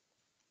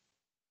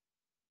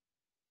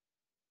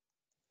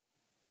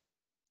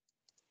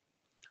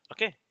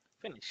 Okay,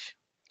 finish.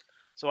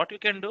 So what you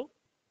can do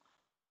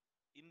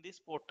in this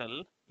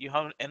portal, you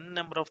have n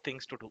number of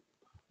things to do.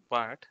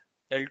 But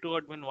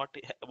L2 admin,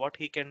 what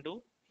he can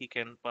do, he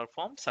can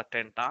perform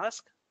certain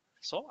task.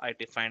 So I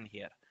define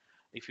here.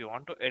 If you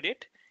want to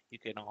edit, you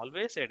can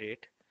always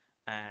edit,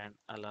 and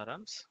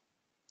alarms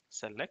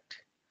select.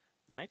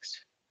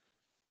 Next,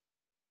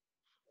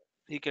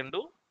 he can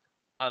do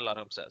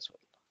alarms as well.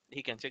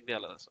 He can check the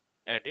alarms.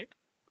 Edit.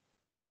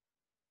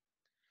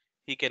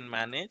 He can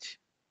manage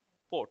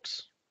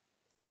ports,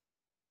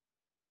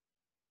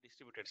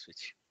 distributed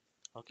switch.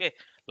 Okay,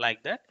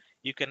 like that,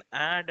 you can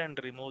add and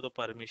remove the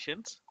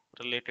permissions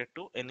related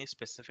to any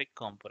specific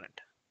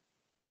component.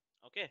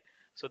 Okay,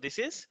 so this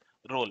is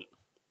role,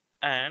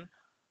 and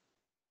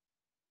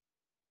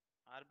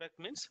RBAC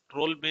means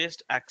role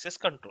based access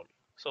control.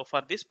 So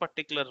for this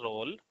particular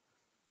role,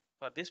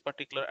 for this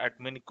particular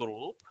admin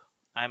group,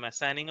 I'm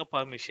assigning a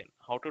permission.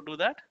 How to do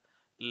that?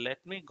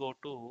 Let me go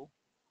to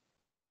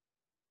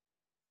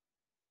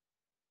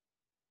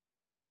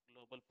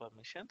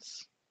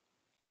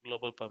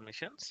global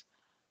permissions,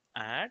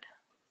 add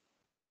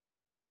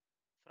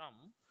from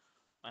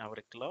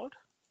Maverick Cloud.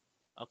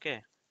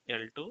 Okay,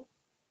 L2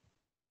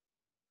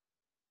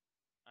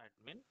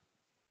 admin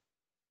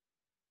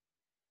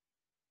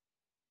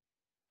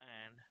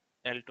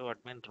and L2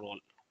 admin role.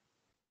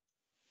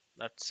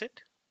 That's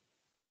it.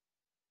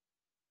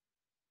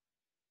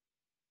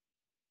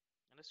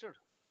 Understood?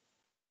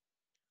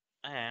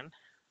 And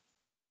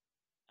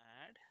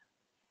add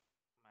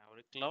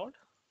Maverick Cloud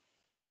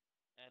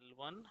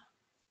L1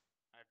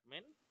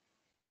 admin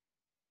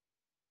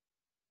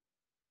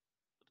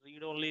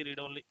read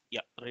only, yeah,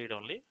 read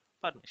only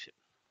permission.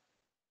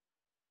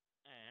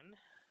 And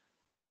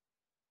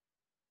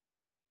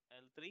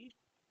L3,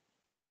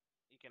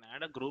 you can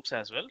add a groups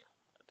as well.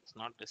 It's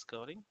not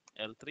discovering.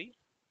 L3,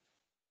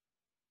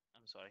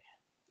 I'm sorry,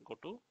 go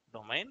to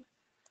domain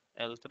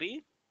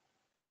L3,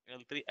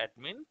 L3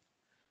 admin,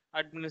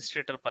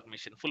 administrator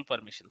permission, full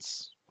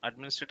permissions.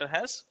 Administrator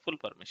has full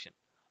permission,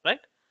 right?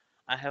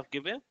 I have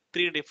given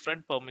 3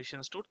 different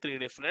permissions to 3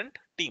 different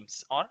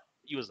teams or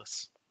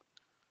users.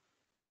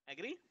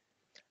 Agree?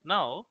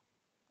 Now,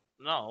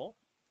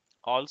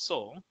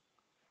 also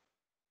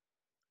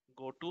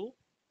go to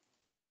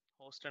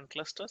host and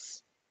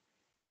clusters.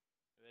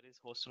 Where is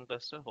host and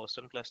cluster? Host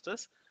and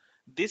clusters.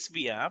 This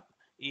vApp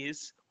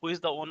is, who is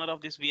the owner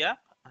of this vApp?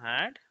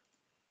 Add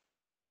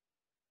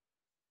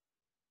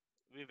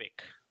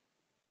Vivek.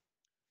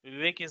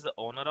 Vivek is the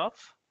owner of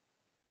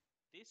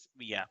this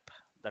vApp.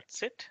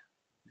 That's it.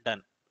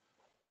 Done.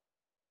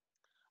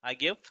 I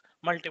give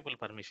multiple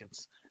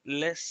permissions.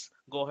 Let's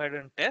go ahead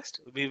and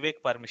test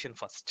Vivek permission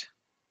first.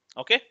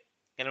 Okay,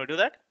 can we do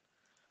that?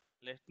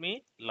 Let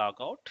me log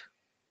out.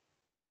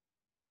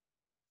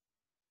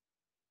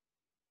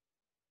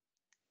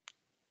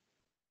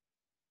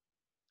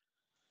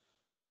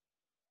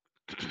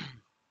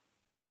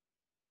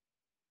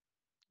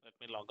 Let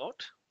me log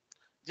out.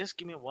 Just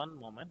give me one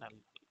moment.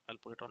 I'll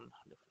put it on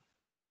different.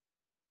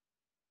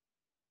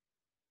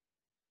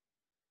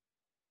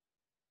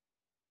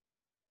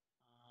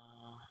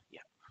 Yeah.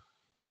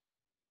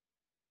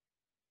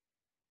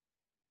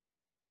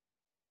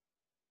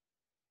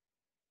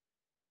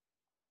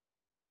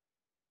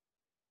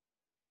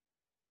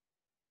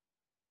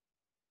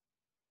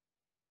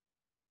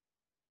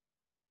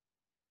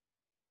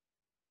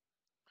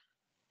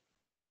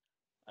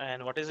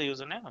 And what is the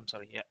username? I'm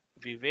sorry. Yeah,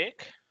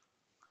 Vivek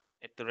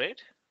at the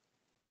rate.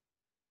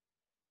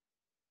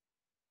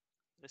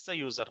 This is the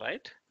user,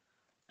 right?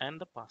 And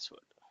the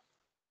password.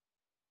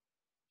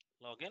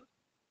 Login.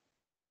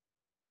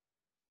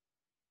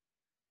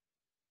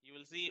 You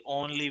will see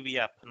only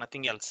vApp,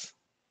 nothing else.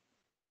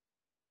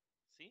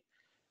 See,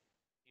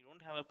 you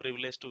don't have a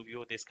privilege to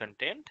view this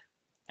content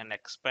and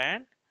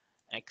expand.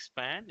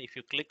 If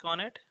you click on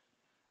it,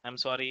 I'm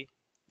sorry,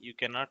 you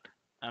cannot.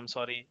 I'm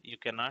sorry, you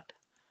cannot.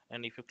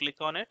 And if you click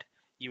on it,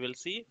 you will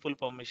see full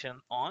permission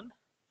on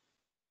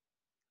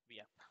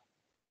vApp.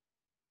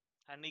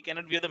 And he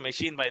cannot view the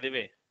machine, by the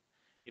way.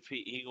 If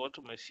he go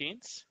to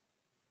machines,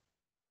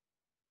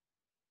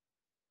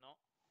 no,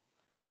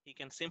 he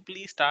can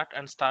simply start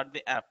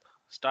the app,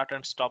 start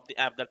and stop the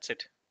app. That's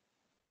it.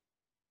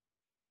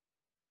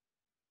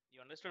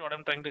 You understood what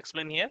I'm trying to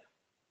explain here?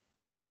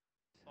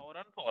 Power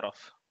on, power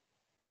off.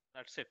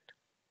 That's it.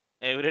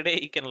 Every day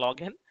he can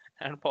log in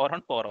and power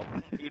on, power off.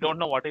 You don't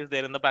know what is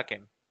there in the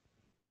backend,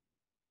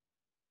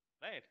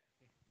 right?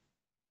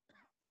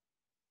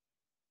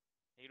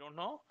 You don't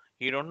know.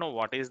 You don't know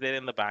what is there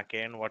in the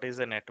backend, what is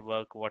the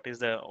network, what is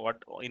the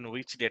what in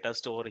which data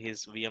store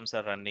his VMs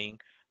are running,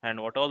 and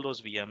what all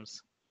those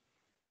VMs.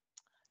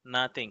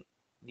 Nothing.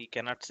 He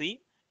cannot see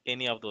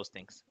any of those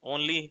things.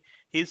 Only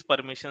his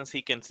permissions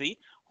he can see.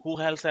 Who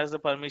else has the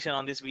permission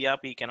on this vApp?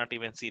 He cannot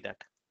even see that.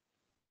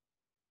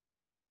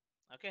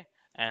 Okay,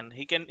 and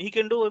he can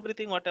do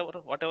everything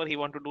whatever he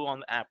want to do on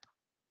the app.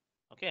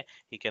 Okay,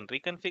 he can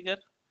reconfigure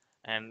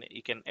and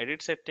he can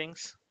edit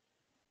settings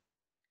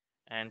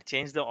and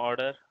change the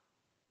order.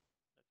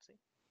 Let's see.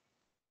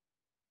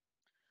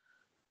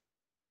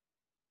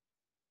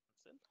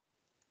 Edit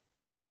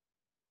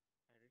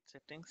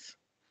settings.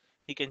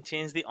 He can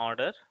change the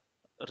order,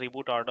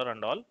 reboot order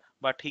and all,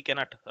 but he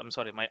cannot. I'm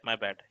sorry, my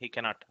bad. He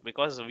cannot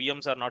because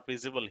VMs are not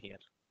visible here.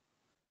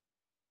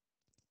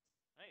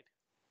 Right.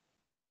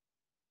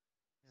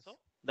 Yes. So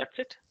that's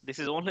it. This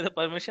is only the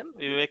permission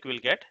Vivek will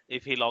get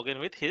if he log in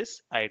with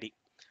his ID.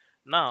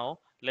 Now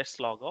let's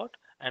log out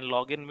and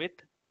log in with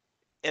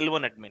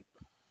L1 admin.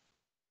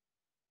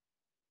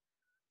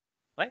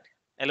 Right?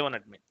 L1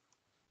 admin.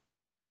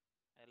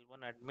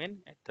 L1 admin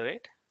at the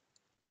rate.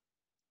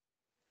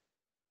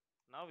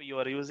 Now you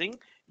are using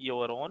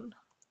your own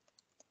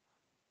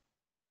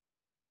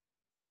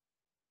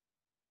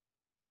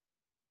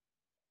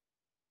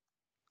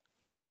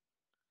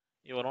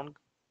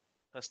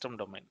custom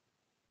domain.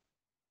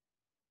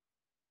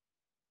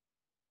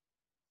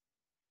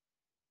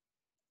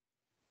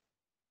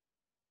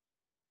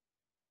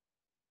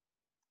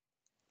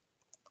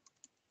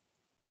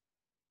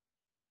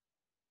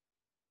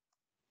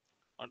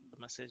 What the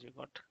message you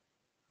got?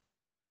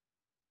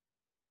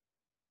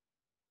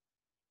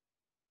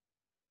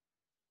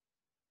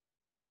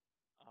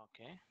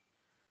 Okay.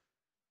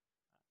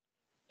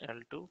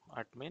 L2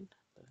 admin.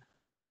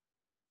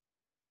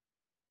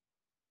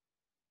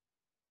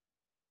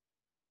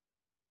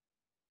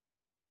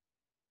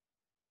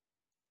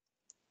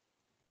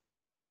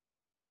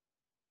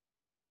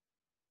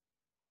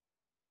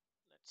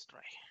 Let's try.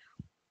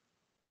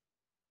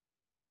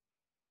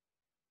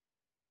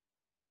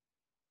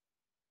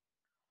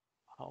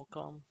 how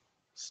come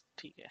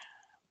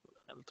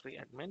L3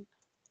 admin?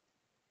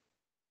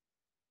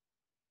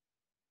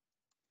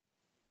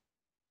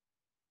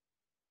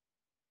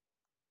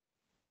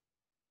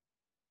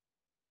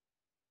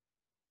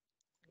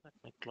 Let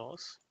me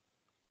close.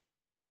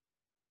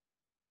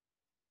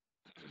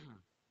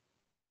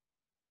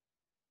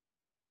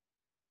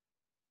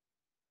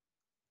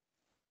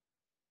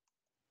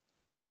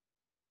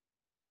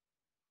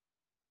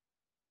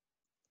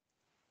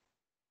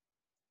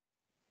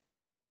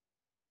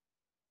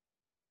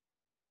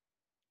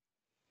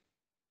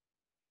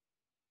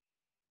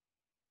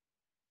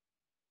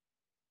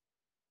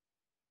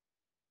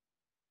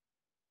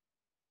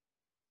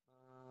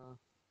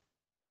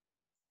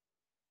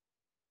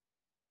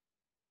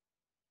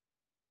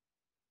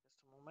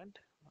 Just a moment.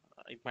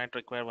 It might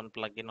require one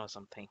plugin or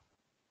something.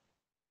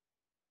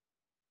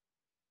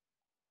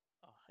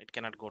 It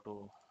cannot go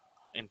to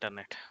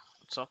internet.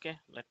 It's okay.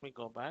 Let me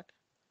go back.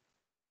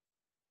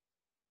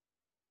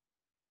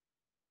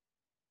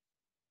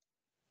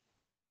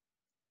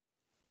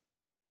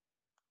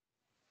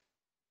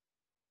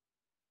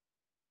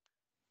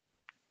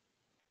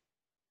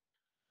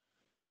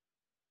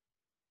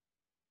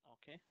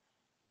 Okay.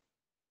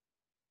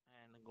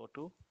 And go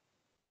to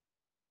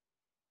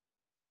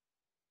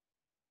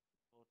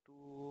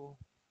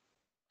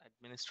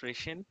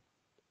administration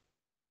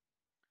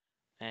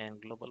and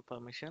global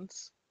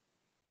permissions.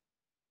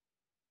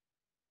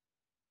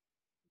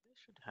 They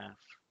should have.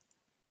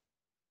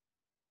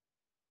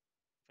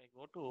 If I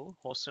go to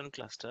host and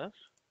cluster,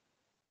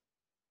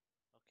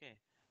 okay,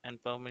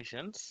 and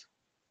permissions,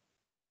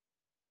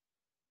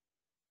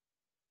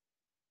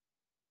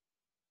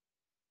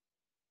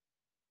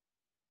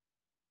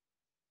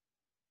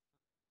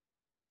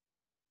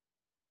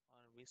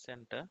 or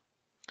vCenter,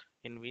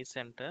 in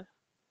vCenter,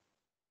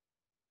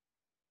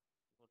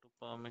 go to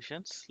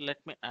permissions. Let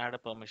me add a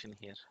permission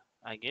here.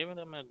 I gave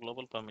them a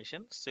global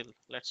permission. Still,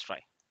 let's try.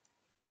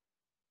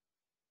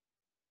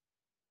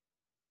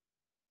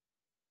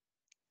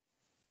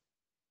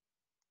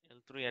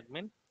 L3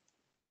 admin,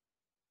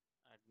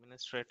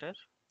 administrator.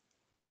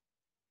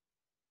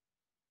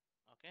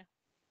 Okay.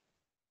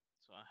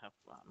 So I have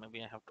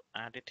maybe I have to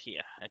add it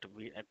here at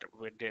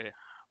the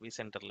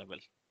vCenter level.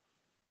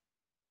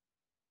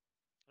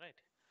 Right.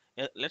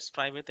 Let's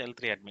try with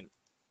L3 admin.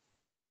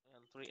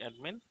 L3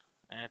 admin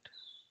at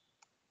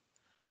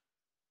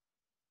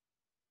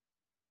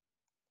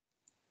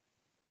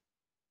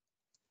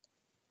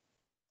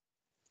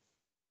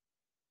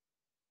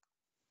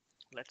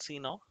let's see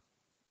now.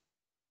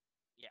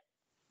 Yeah,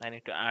 I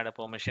need to add a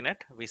permission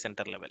at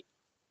vCenter level.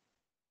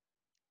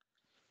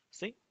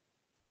 See?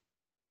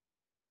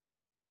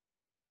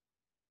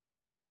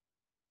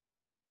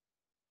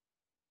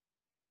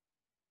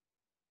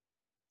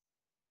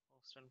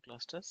 Host and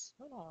clusters.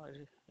 No,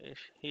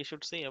 he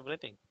should see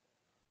everything.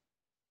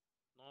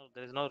 No,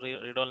 there is no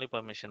read-only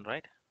permission,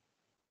 right?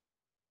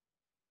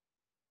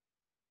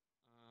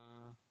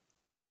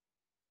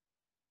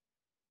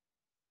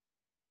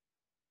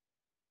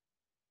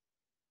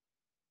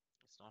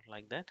 It's not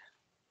like that.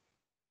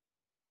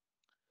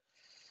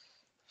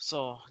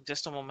 So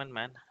just a moment,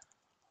 man.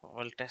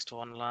 We'll test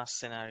one last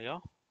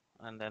scenario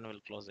and then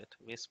we'll close it.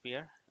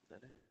 vSphere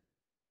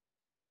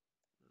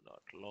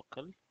dot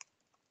local.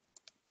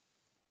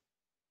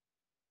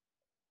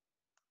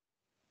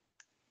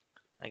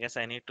 I guess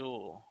I need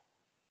to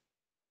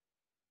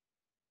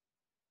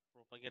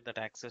propagate that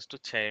access to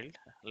child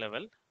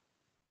level.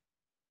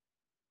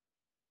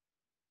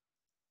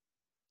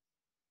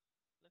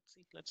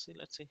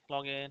 Let's see.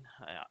 Log in.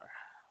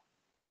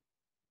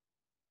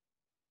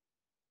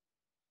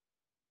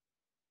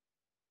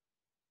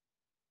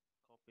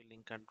 Copy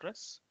link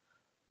address.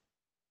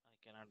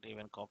 I cannot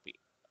even copy.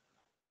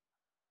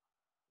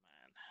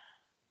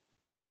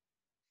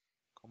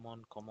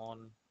 Man. Come on.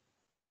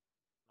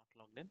 Not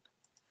logged in.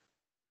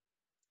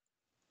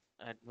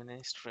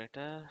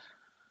 Administrator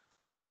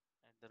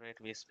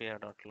 @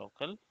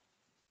 vSphere.local.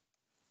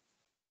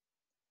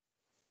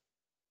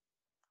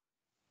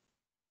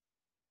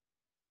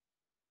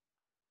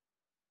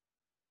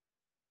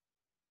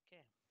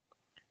 Okay.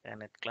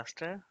 And at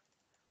cluster,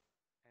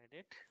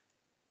 edit.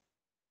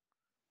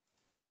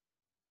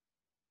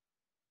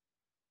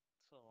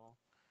 So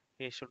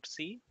he should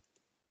see.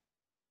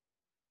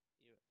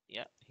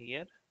 Yeah,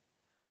 here,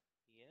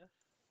 and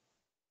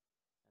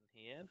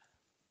here.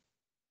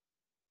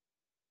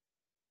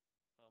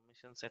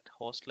 Permissions at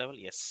host level.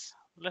 Yes.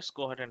 Let's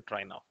go ahead and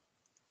try now.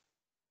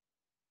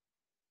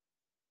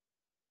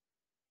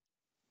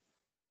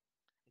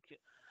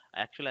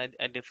 Actually,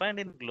 I defined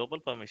in global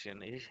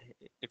permission.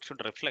 It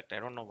should reflect. I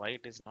don't know why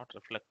it is not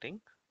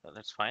reflecting. So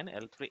that's fine.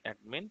 L3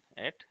 admin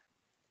at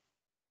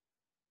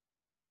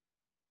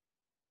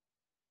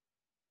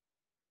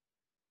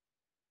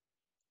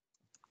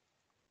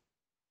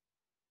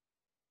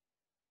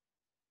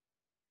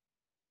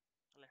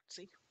let's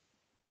see.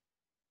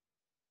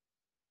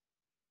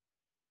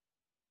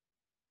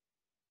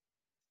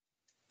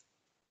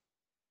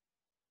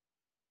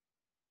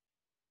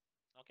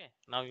 Okay,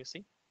 now you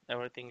see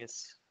everything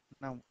is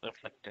Now,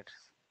 reflected.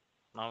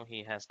 Now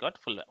he has got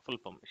full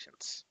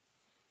permissions.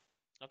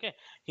 Okay,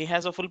 he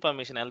has a full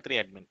permission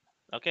L3 admin.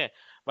 Okay,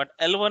 but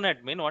L1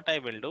 admin, what I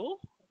will do,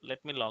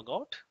 let me log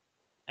out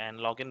and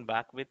log in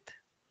back with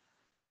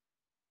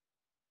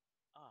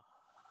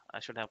I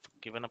should have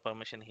given a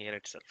permission here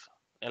itself.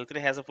 L3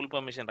 has a full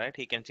permission, right?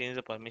 He can change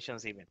the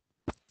permissions even.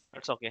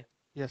 That's okay.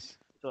 Yes.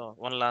 So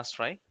one last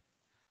try.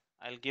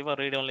 I'll give a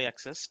read-only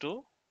access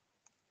to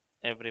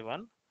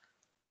everyone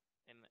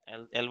in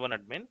L1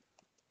 admin.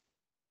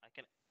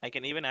 I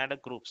can even add a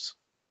groups,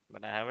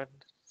 but I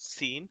haven't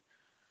seen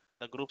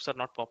the groups are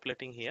not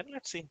populating here.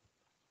 Let's see.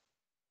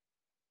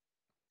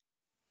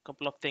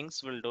 Couple of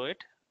things will do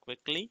it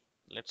quickly.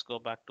 Let's go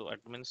back to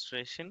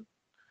administration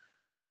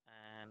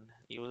and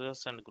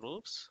users and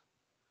groups.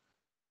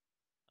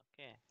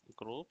 Okay,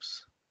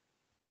 groups.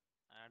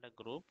 Add a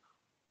group.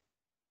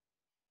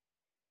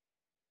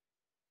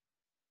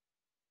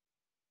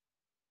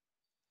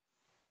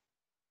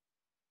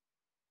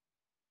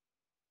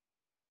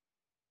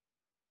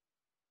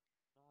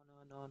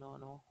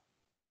 No.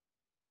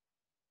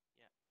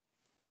 Yeah,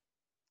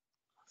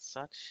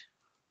 such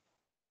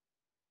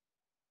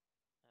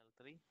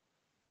L3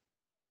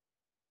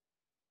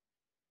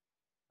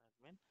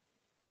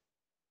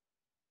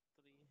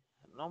 admin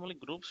 3. Normally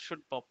groups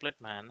should populate,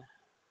 man.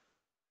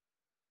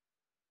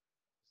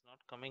 It's not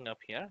coming up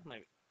here.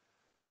 Maybe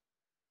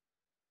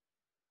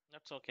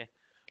that's okay.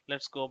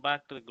 Let's go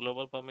back to the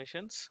global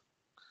permissions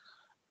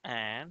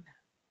and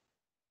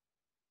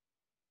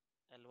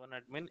L1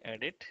 admin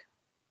edit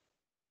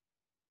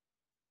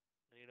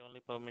read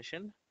only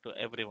permission to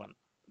everyone.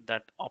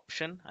 That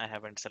option I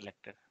haven't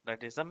selected.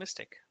 That is a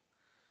mistake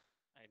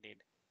I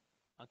did.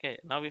 Okay,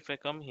 now if I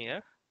come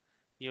here,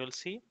 you will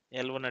see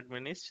L1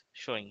 admin is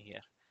showing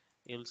here.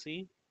 You'll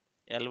see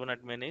L1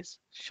 admin is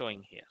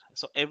showing here.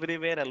 So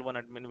everywhere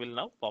L1 admin will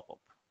now pop up.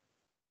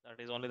 That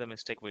is only the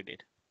mistake we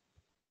did.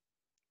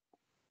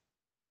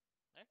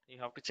 Right? You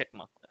have to check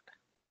mark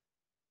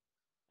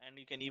that. And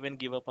you can even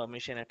give a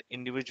permission at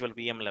individual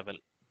VM level.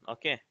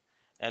 Okay,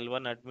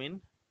 L1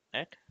 admin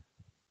at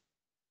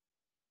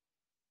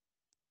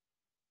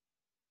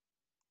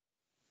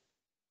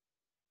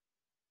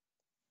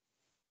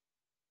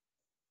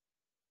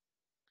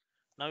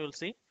now you'll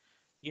see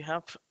you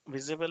have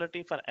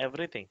visibility for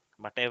everything,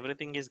 but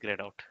everything is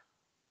grayed out.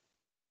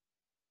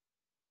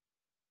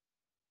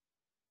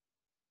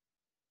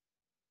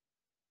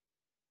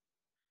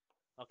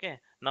 Okay,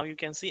 now you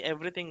can see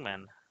everything,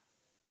 man.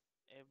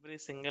 Every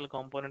single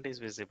component is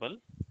visible.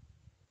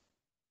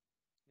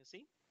 You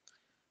see,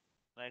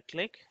 right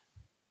click,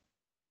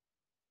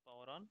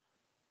 power on,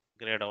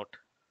 grayed out.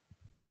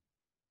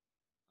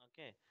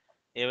 Okay,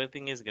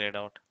 everything is grayed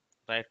out.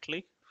 Right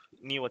click,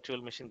 new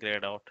virtual machine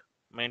grayed out,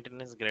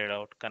 maintenance grayed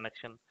out,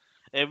 connection,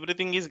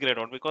 everything is grayed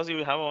out because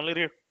you have only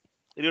read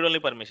only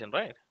permission,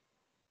 right?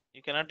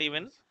 You cannot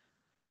even Yes.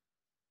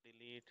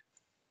 delete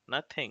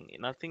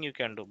nothing you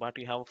can do, but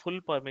you have full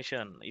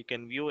permission. You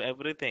can view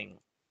everything.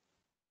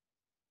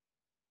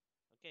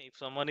 Okay, if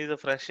someone is a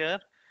fresher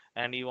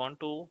and you want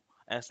to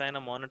assign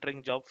a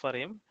monitoring job for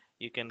him,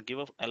 you can give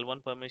a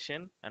L1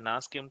 permission and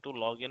ask him to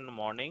log in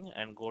morning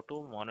and go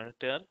to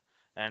monitor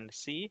and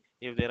see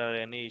if there are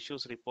any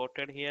issues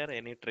reported here,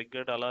 any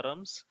triggered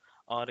alarms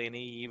or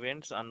any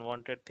events,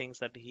 unwanted things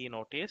that he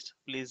noticed.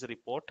 Please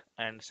report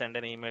and send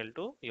an email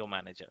to your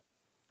manager.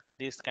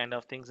 These kind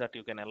of things that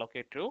you can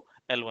allocate to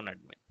L1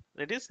 admin.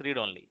 That is read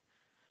only.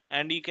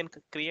 And you can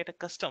create a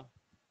custom.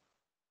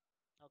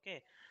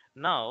 Okay.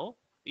 Now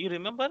you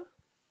remember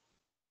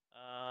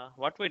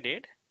what we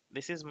did.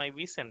 This is my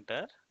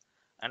vCenter,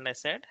 and I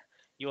said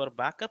your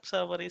backup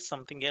server is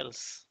something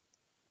else.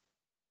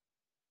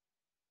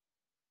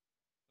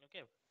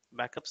 Okay,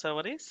 backup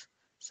server is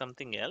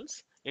something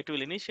else. It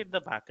will initiate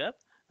the backup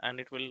and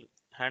it will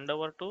hand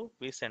over to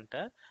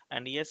vCenter,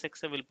 and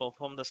ESXi will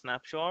perform the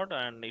snapshot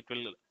and it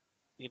will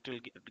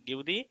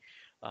give the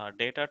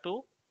data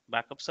to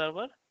backup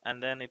server,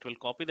 and then it will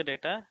copy the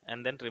data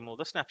and then remove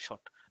the snapshot.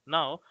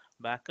 Now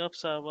backup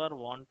server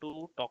want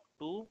to talk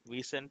to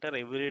vCenter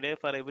every day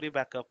for every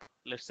backup.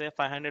 Let's say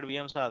 500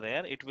 VMs are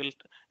there, it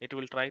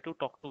will try to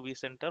talk to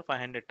vCenter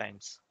 500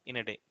 times in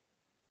a day.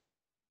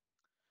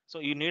 So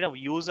you need a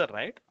user,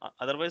 right?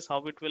 Otherwise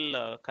how it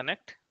will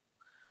connect?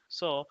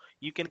 So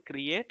you can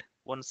create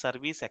one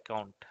service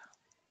account.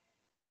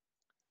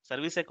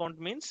 Service account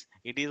means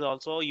it is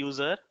also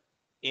user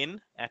in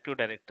Active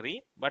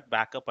Directory, but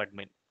backup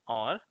admin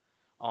or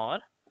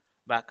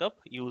backup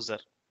user.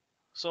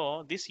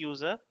 So this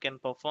user can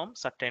perform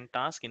certain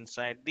tasks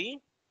inside the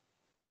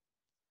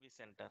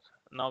vCenter.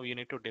 Now you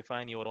need to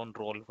define your own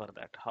role for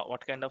that.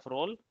 What kind of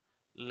role?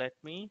 Let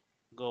me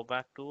go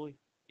back to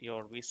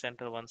your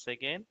vCenter once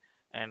again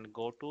and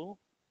go to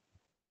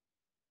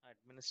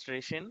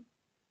administration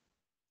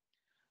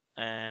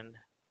and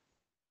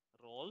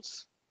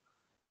roles.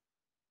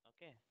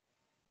 Okay,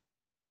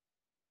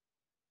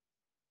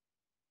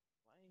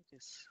 why it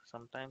is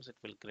sometimes it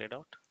will grayed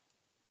out.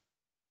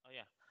 Oh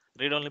yeah,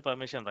 read only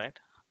permission, right?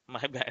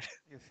 My bad.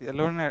 Yes.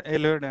 Alone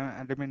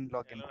admin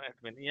login. Hello,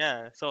 admin.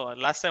 Yeah. So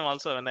last time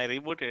also when I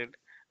rebooted,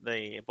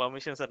 the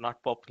permissions are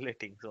not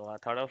populating. So I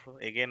thought of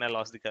again I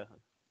lost the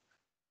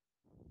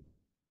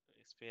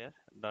sphere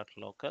dot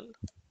local.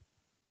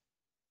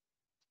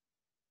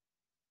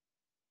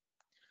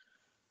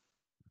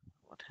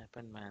 What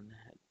happened, man?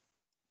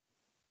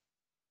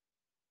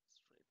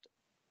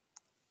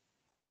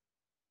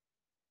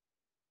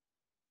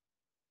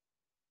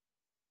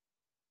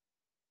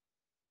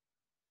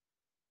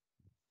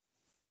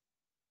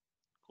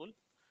 Cool.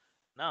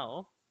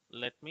 Now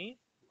let me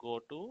go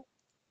to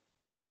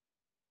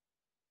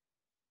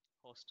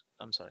host.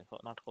 I'm sorry,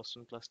 not host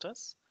and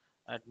clusters.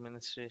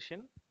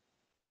 Administration.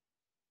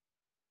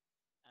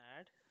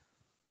 Add.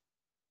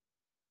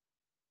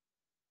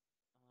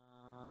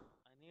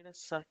 I need a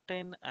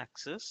certain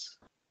access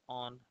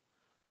on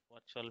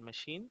virtual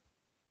machine.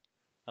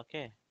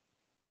 Okay.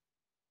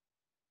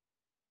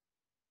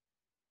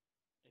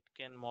 It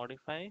can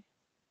modify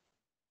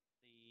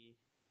the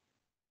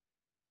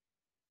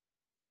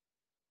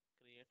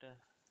create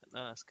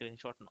a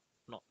screenshot.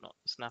 No.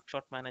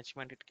 Snapshot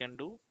management it can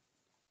do.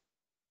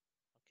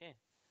 Okay.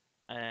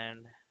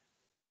 And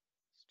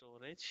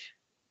storage.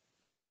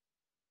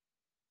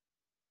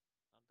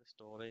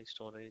 Not the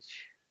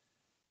storage.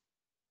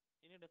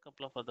 You need a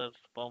couple of other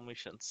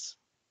permissions.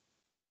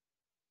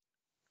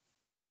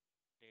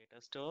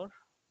 Data store.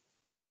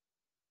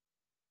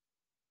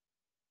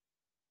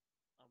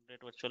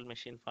 Update virtual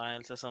machine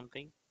files or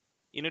something.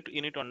 You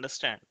need to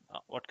understand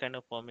what kind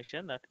of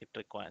permission that it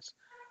requires.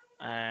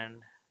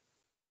 And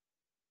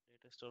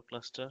data store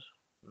cluster.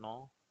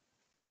 No.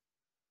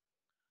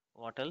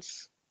 What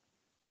else?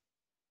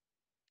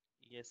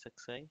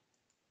 ESXi.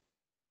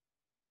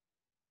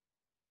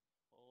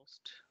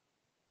 Host.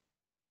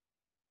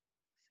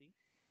 See.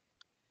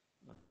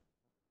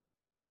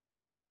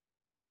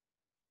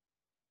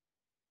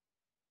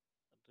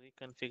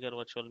 Reconfigure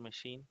virtual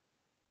machine.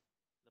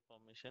 The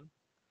permission.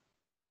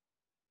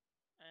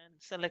 And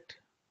select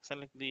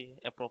the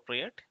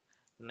appropriate.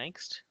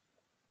 Next.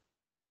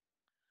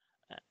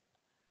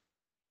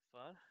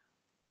 For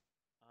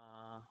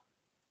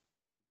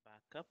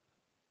backup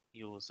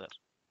user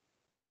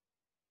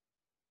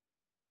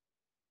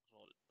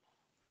role.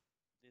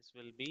 This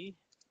will be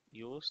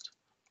used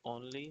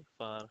only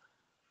for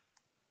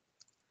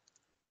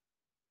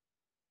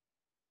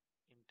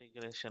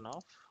integration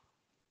of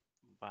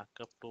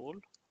backup tool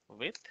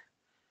with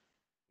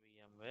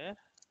VMware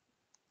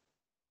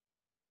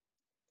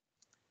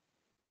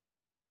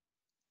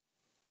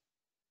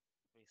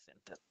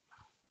vCenter.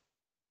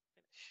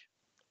 Finish.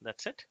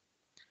 That's it.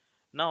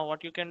 Now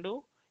what you can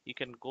do, you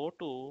can go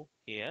to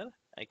here.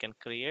 I can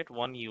create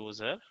one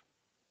user.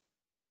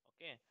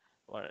 Okay,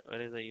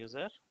 where is the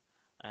user?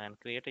 And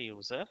create a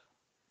user.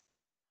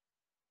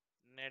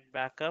 Net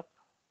backup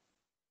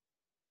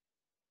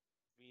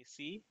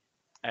VC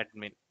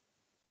admin.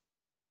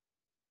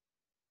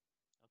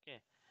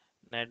 Okay,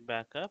 net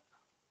backup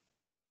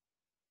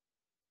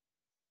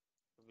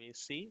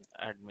VC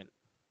admin.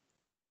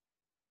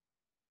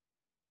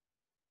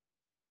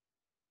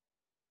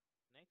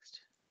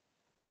 Next,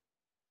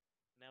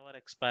 never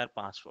expire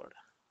password.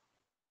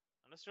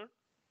 Understood?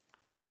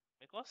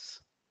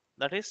 Because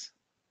that is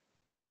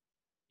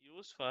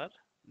used for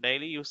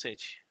daily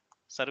usage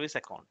service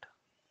account.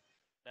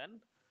 Then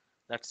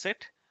that's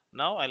it.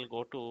 Now I'll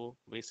go to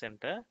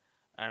vCenter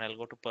and I'll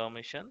go to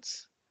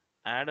permissions,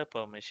 add a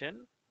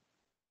permission,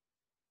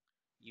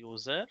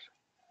 user,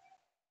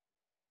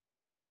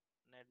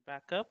 net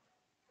backup,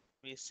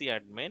 VC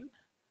admin,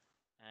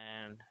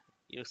 and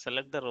you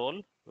select the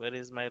role. Where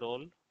is my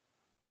role?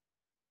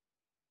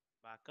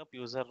 Backup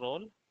user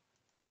role.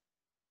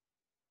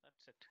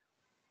 That's it.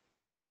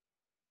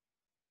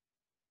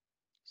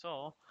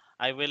 So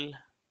I will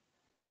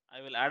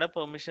add a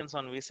permissions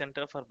on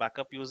vCenter for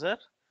backup user,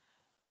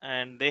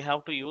 and they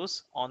have to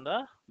use on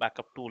the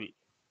backup tool.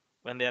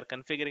 When they are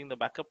configuring the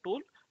backup tool,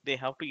 they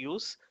have to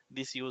use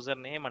this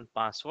username and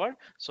password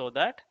so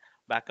that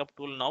backup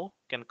tool now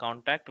can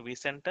contact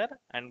vCenter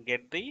and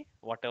get the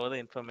whatever the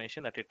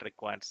information that it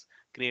requires.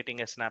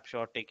 Creating a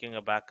snapshot, taking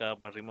a backup,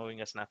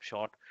 removing a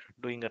snapshot,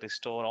 doing a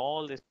restore,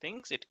 all these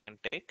things it can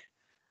take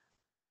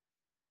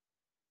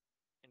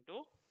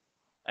into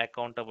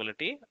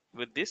accountability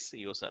with this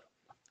user.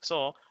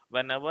 So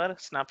whenever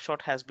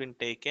snapshot has been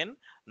taken,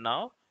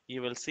 now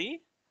you will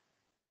see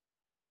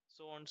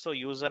so and so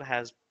user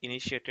has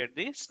initiated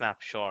the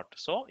snapshot.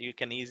 So you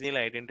can easily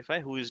identify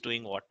who is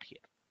doing what here.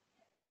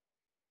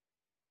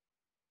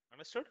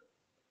 Understood?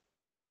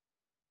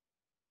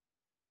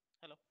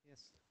 Hello.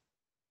 Yes.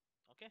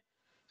 Okay.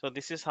 So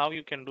this is how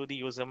you can do the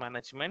user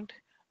management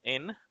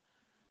in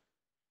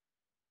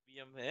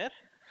VMware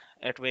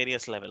at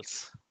various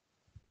levels.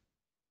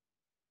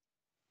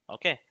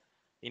 Okay.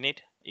 You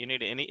need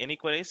any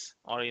queries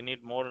or you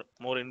need more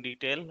in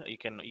detail. You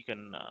can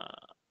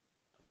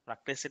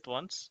practice it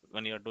once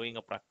when you're doing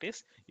a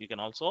practice. You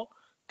can also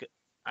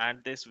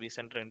add this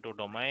vCenter into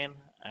domain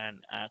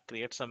and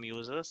create some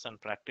users and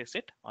practice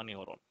it on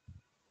your own.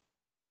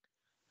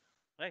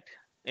 Right?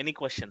 Any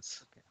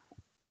questions? Okay.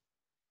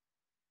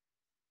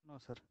 No,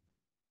 sir.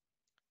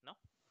 No?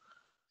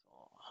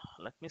 So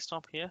let me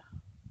stop here.